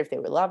married or if they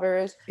were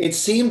lovers. It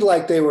seemed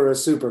like they were a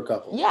super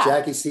couple. Yeah.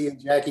 Jackie C and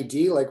Jackie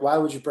D. Like, why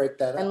would you break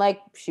that up? And like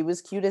she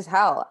was cute as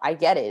hell. I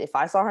get it. If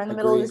I saw her in the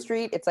middle of the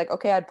street, it's like,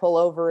 okay, I'd pull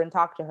over and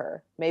talk to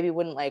her. Maybe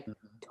wouldn't like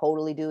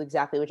totally do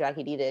exactly what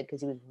Jackie D did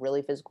because he was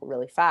really physical,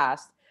 really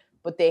fast.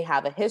 But they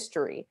have a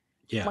history.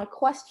 Yeah. My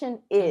question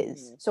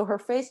is, so her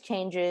face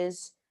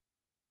changes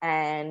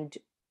and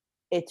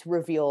it's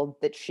revealed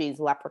that she's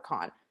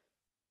Leprechaun.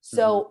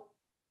 So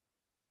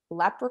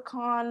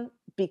Leprechaun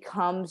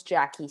becomes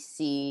Jackie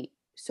C.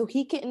 So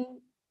he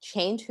can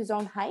change his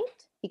own height?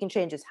 He can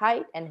change his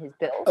height and his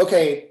build?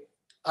 Okay.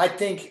 I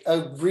think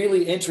a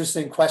really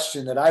interesting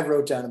question that I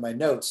wrote down in my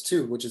notes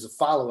too, which is a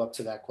follow-up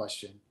to that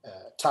question,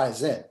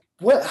 ties in.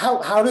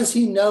 How does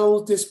he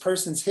know this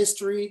person's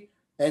history?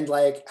 And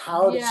like,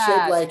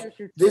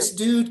 this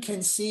dude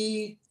can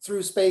see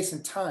through space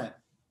and time.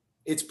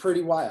 It's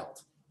pretty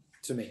wild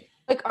to me.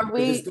 Like,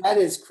 because that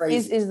is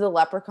crazy. Is the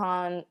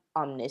Leprechaun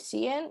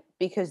omniscient?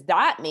 Because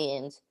that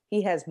means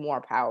he has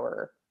more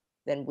power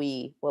than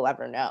we will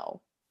ever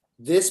know.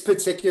 This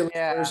particular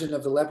version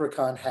of the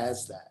Leprechaun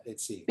has that, it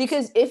seems.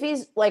 Because if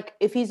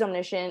he's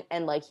omniscient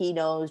and like he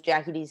knows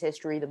Jackie D's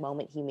history the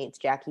moment he meets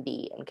Jackie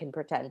D and can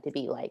pretend to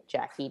be like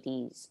Jackie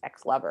D's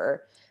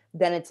ex-lover,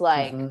 then it's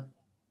like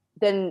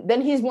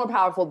then he's more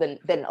powerful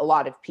than a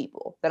lot of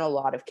people, than a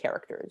lot of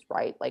characters,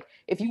 right? Like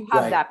if you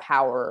have that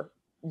power,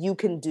 you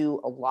can do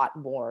a lot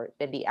more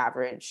than the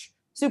average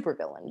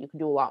supervillain. You can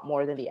do a lot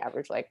more than the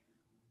average like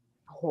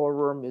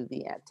horror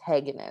movie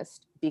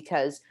antagonist,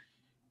 because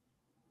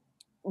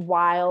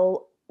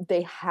while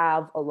they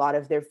have a lot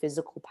of their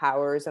physical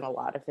powers and a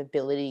lot of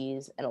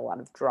abilities and a lot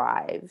of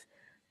drive,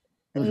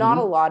 not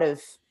a lot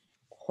of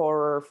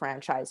horror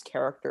franchise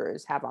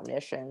characters have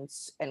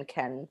omniscience and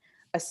can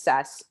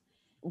assess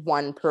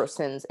one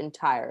person's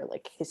entire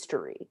like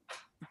history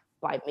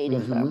by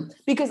meeting them.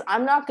 Because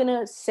I'm not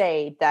gonna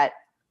say that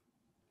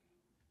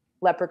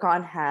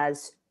Leprechaun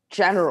has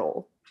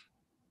general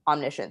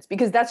omniscience,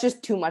 because that's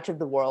just too much of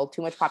the world,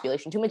 too much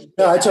population, too much data.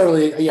 No, I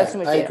totally,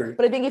 I agree.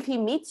 But I think if he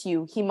meets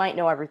you, he might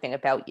know everything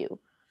about you.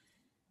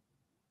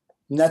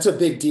 And that's a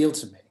big deal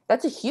to me.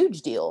 That's a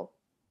huge deal.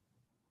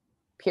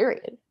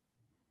 Period.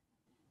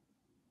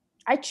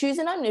 I choose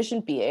an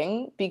omniscient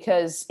being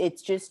because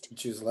it's just... You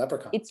choose a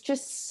leprechaun. It's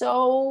just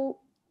so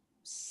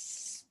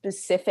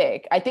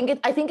specific. I think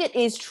it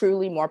is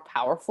truly more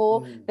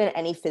powerful than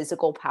any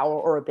physical power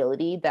or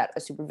ability that a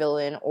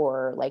supervillain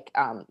or like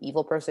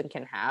evil person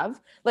can have.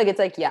 Like it's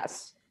like,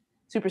 yes,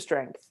 super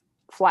strength,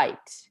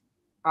 flight,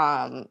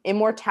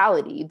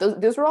 immortality.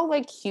 Those are all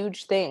like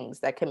huge things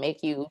that can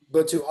make you...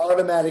 But to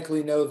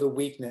automatically know the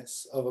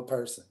weakness of a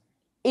person.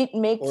 It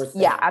makes,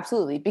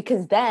 absolutely.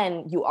 Because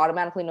then you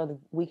automatically know the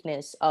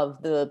weakness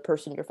of the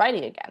person you're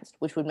fighting against,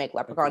 which would make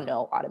Leprechaun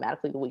know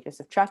automatically the weakness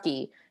of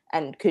Chucky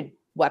and could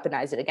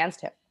weaponize it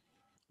against him.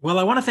 Well,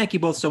 I want to thank you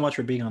both so much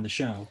for being on the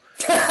show.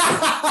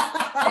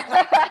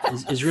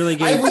 It's really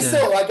good.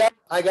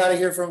 I got to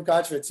hear from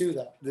Contra too,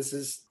 though. This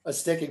is a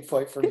sticking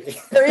point for me.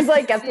 Gary's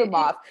like, get them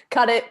off.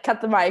 Cut it.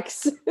 Cut the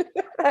mics.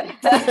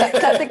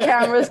 Cut the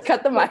cameras.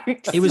 Cut the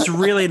mics. It was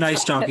really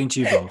nice talking to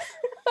you both.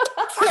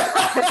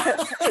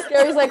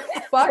 Gary's like,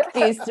 fuck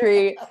these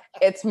three.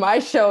 It's my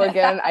show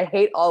again. I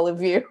hate all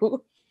of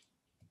you.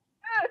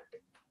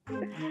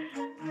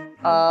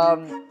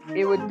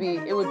 It would be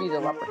the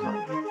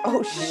Leprechaun.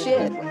 Oh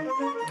shit.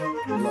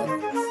 Love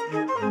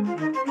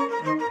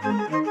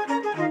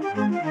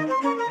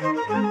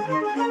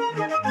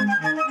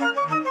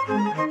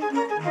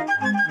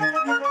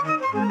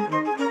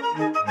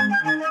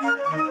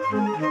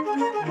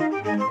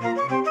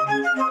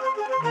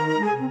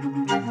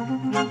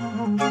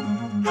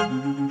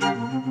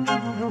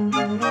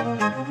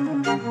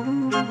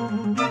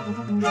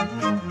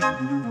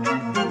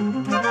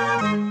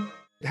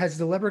Has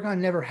the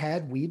Leprechaun never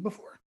had weed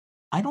before?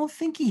 I don't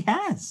think he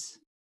has.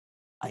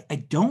 I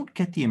don't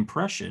get the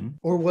impression.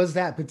 Or was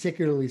that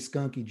particularly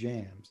Skunky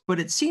Jams?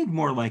 But it seemed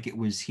more like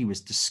he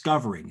was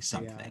discovering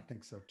something. Yeah, I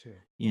think so too.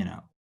 You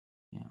know.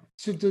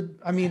 So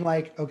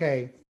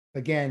okay,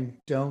 again,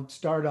 don't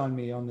start on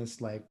me on this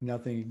like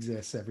nothing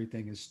exists,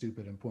 everything is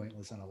stupid and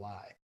pointless and a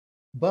lie.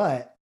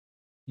 But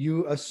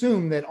you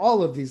assume that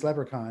all of these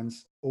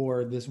leprechauns,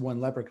 or this one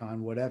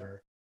leprechaun,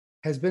 whatever,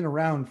 has been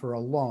around for a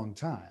long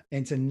time.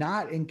 And to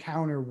not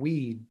encounter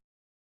weed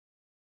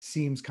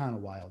seems kind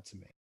of wild to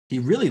me. He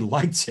really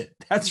likes it.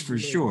 That's for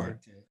sure.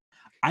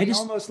 I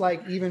just almost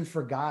like even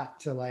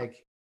forgot to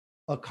like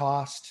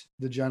accost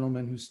the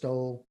gentleman who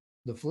stole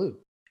the flute.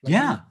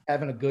 Like,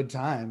 having a good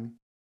time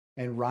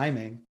and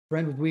rhyming.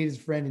 Friend with weed is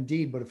a friend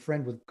indeed, but a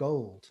friend with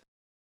gold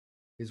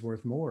is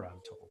worth more, I'm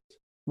told.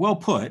 Well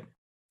put.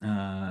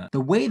 The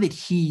way that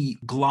he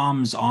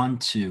gloms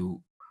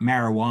onto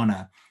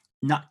marijuana,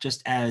 not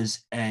just as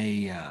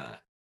a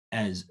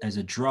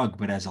drug,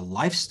 but as a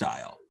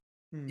lifestyle,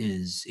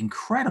 is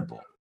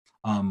incredible.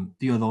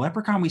 The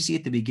leprechaun we see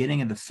at the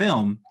beginning of the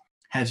film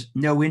has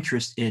no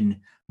interest in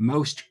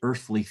most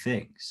earthly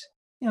things.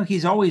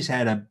 he's always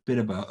had a bit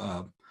of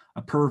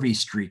a pervy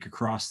streak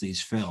across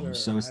these films. Sure,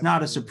 So it's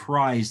not a absolutely.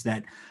 surprise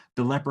that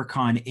the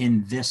Leprechaun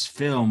in this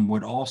film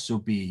would also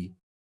be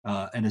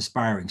an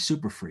aspiring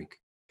super freak.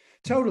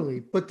 Totally.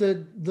 But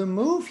the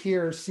move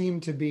here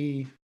seemed to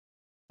be,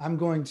 I'm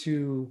going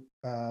to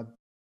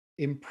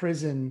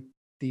imprison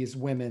these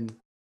women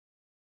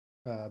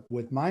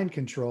with mind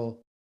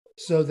control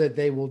so that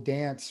they will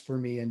dance for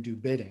me and do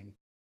bidding.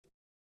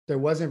 There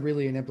wasn't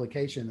really an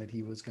implication that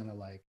he was going to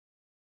like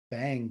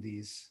bang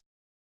these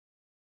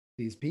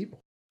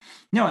people.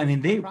 No, I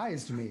mean, they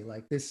surprised me.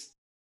 Like this,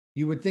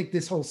 you would think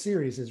this whole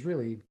series is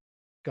really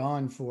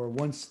gone for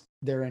once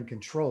they're in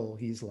control,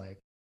 he's like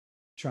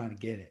trying to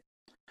get it.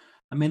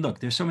 I mean, look,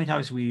 there's so many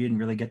topics we didn't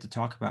really get to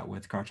talk about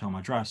with Cartel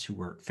Madras, who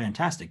were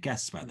fantastic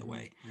guests, by the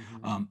way.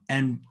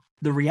 And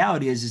the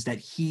reality is that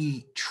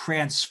he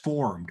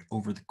transformed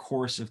over the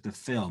course of the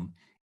film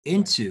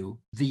into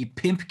the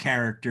pimp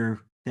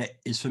character that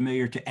is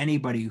familiar to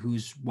anybody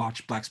who's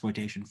watched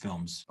blaxploitation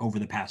films over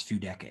the past few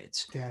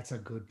decades. That's a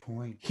good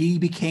point. He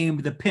became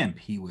the pimp.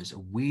 He was a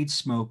weed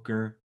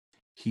smoker.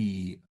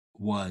 He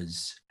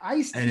was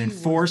an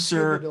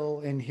enforcer. Was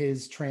pivotal in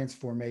his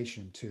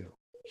transformation too.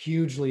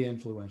 Hugely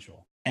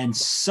influential. And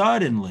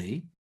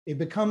suddenly it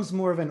becomes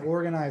more of an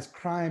organized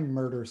crime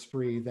murder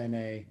spree than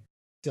a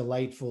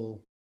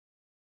delightful,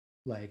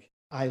 like,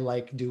 I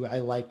like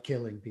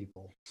killing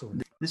people. So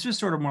this was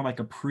sort of more like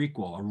a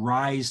prequel, a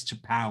rise to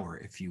power,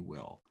 if you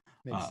will,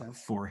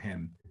 for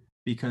him.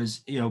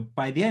 Because,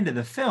 by the end of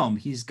the film,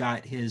 he's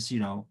got his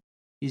crew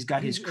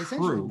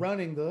essentially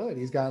running the hood.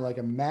 He's got like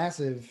a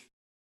massive,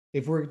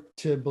 if we're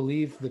to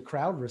believe the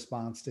crowd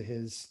response to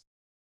his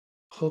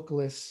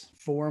hookless,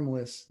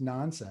 formless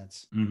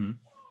nonsense,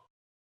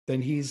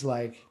 then he's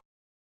like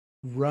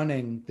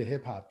running the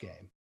hip hop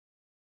game.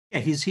 Yeah,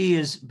 he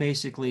is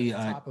basically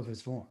top of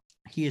his form.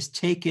 He has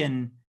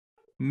taken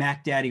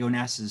Mac Daddy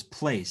Onassis'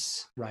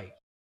 place. Right.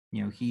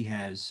 He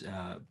has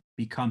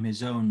become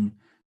his own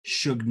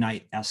Suge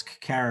Knight-esque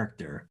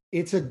character.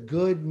 It's a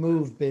good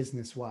move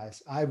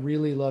business-wise. I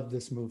really love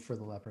this move for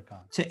the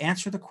Leprechaun. To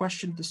answer the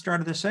question at the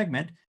start of the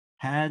segment,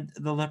 had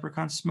the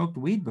Leprechaun smoked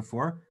weed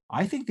before?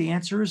 I think the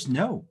answer is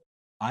no.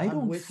 I'm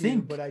don't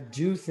think. But I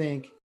do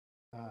think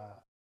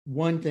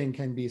one thing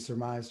can be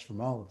surmised from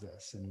all of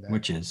this. And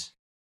which is?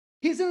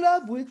 He's in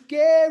love with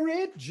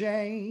Gary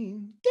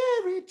Jane.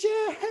 Gary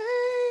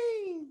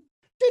Jane.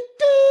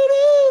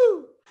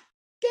 Do-do-do.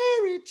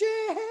 Gary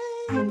Jane.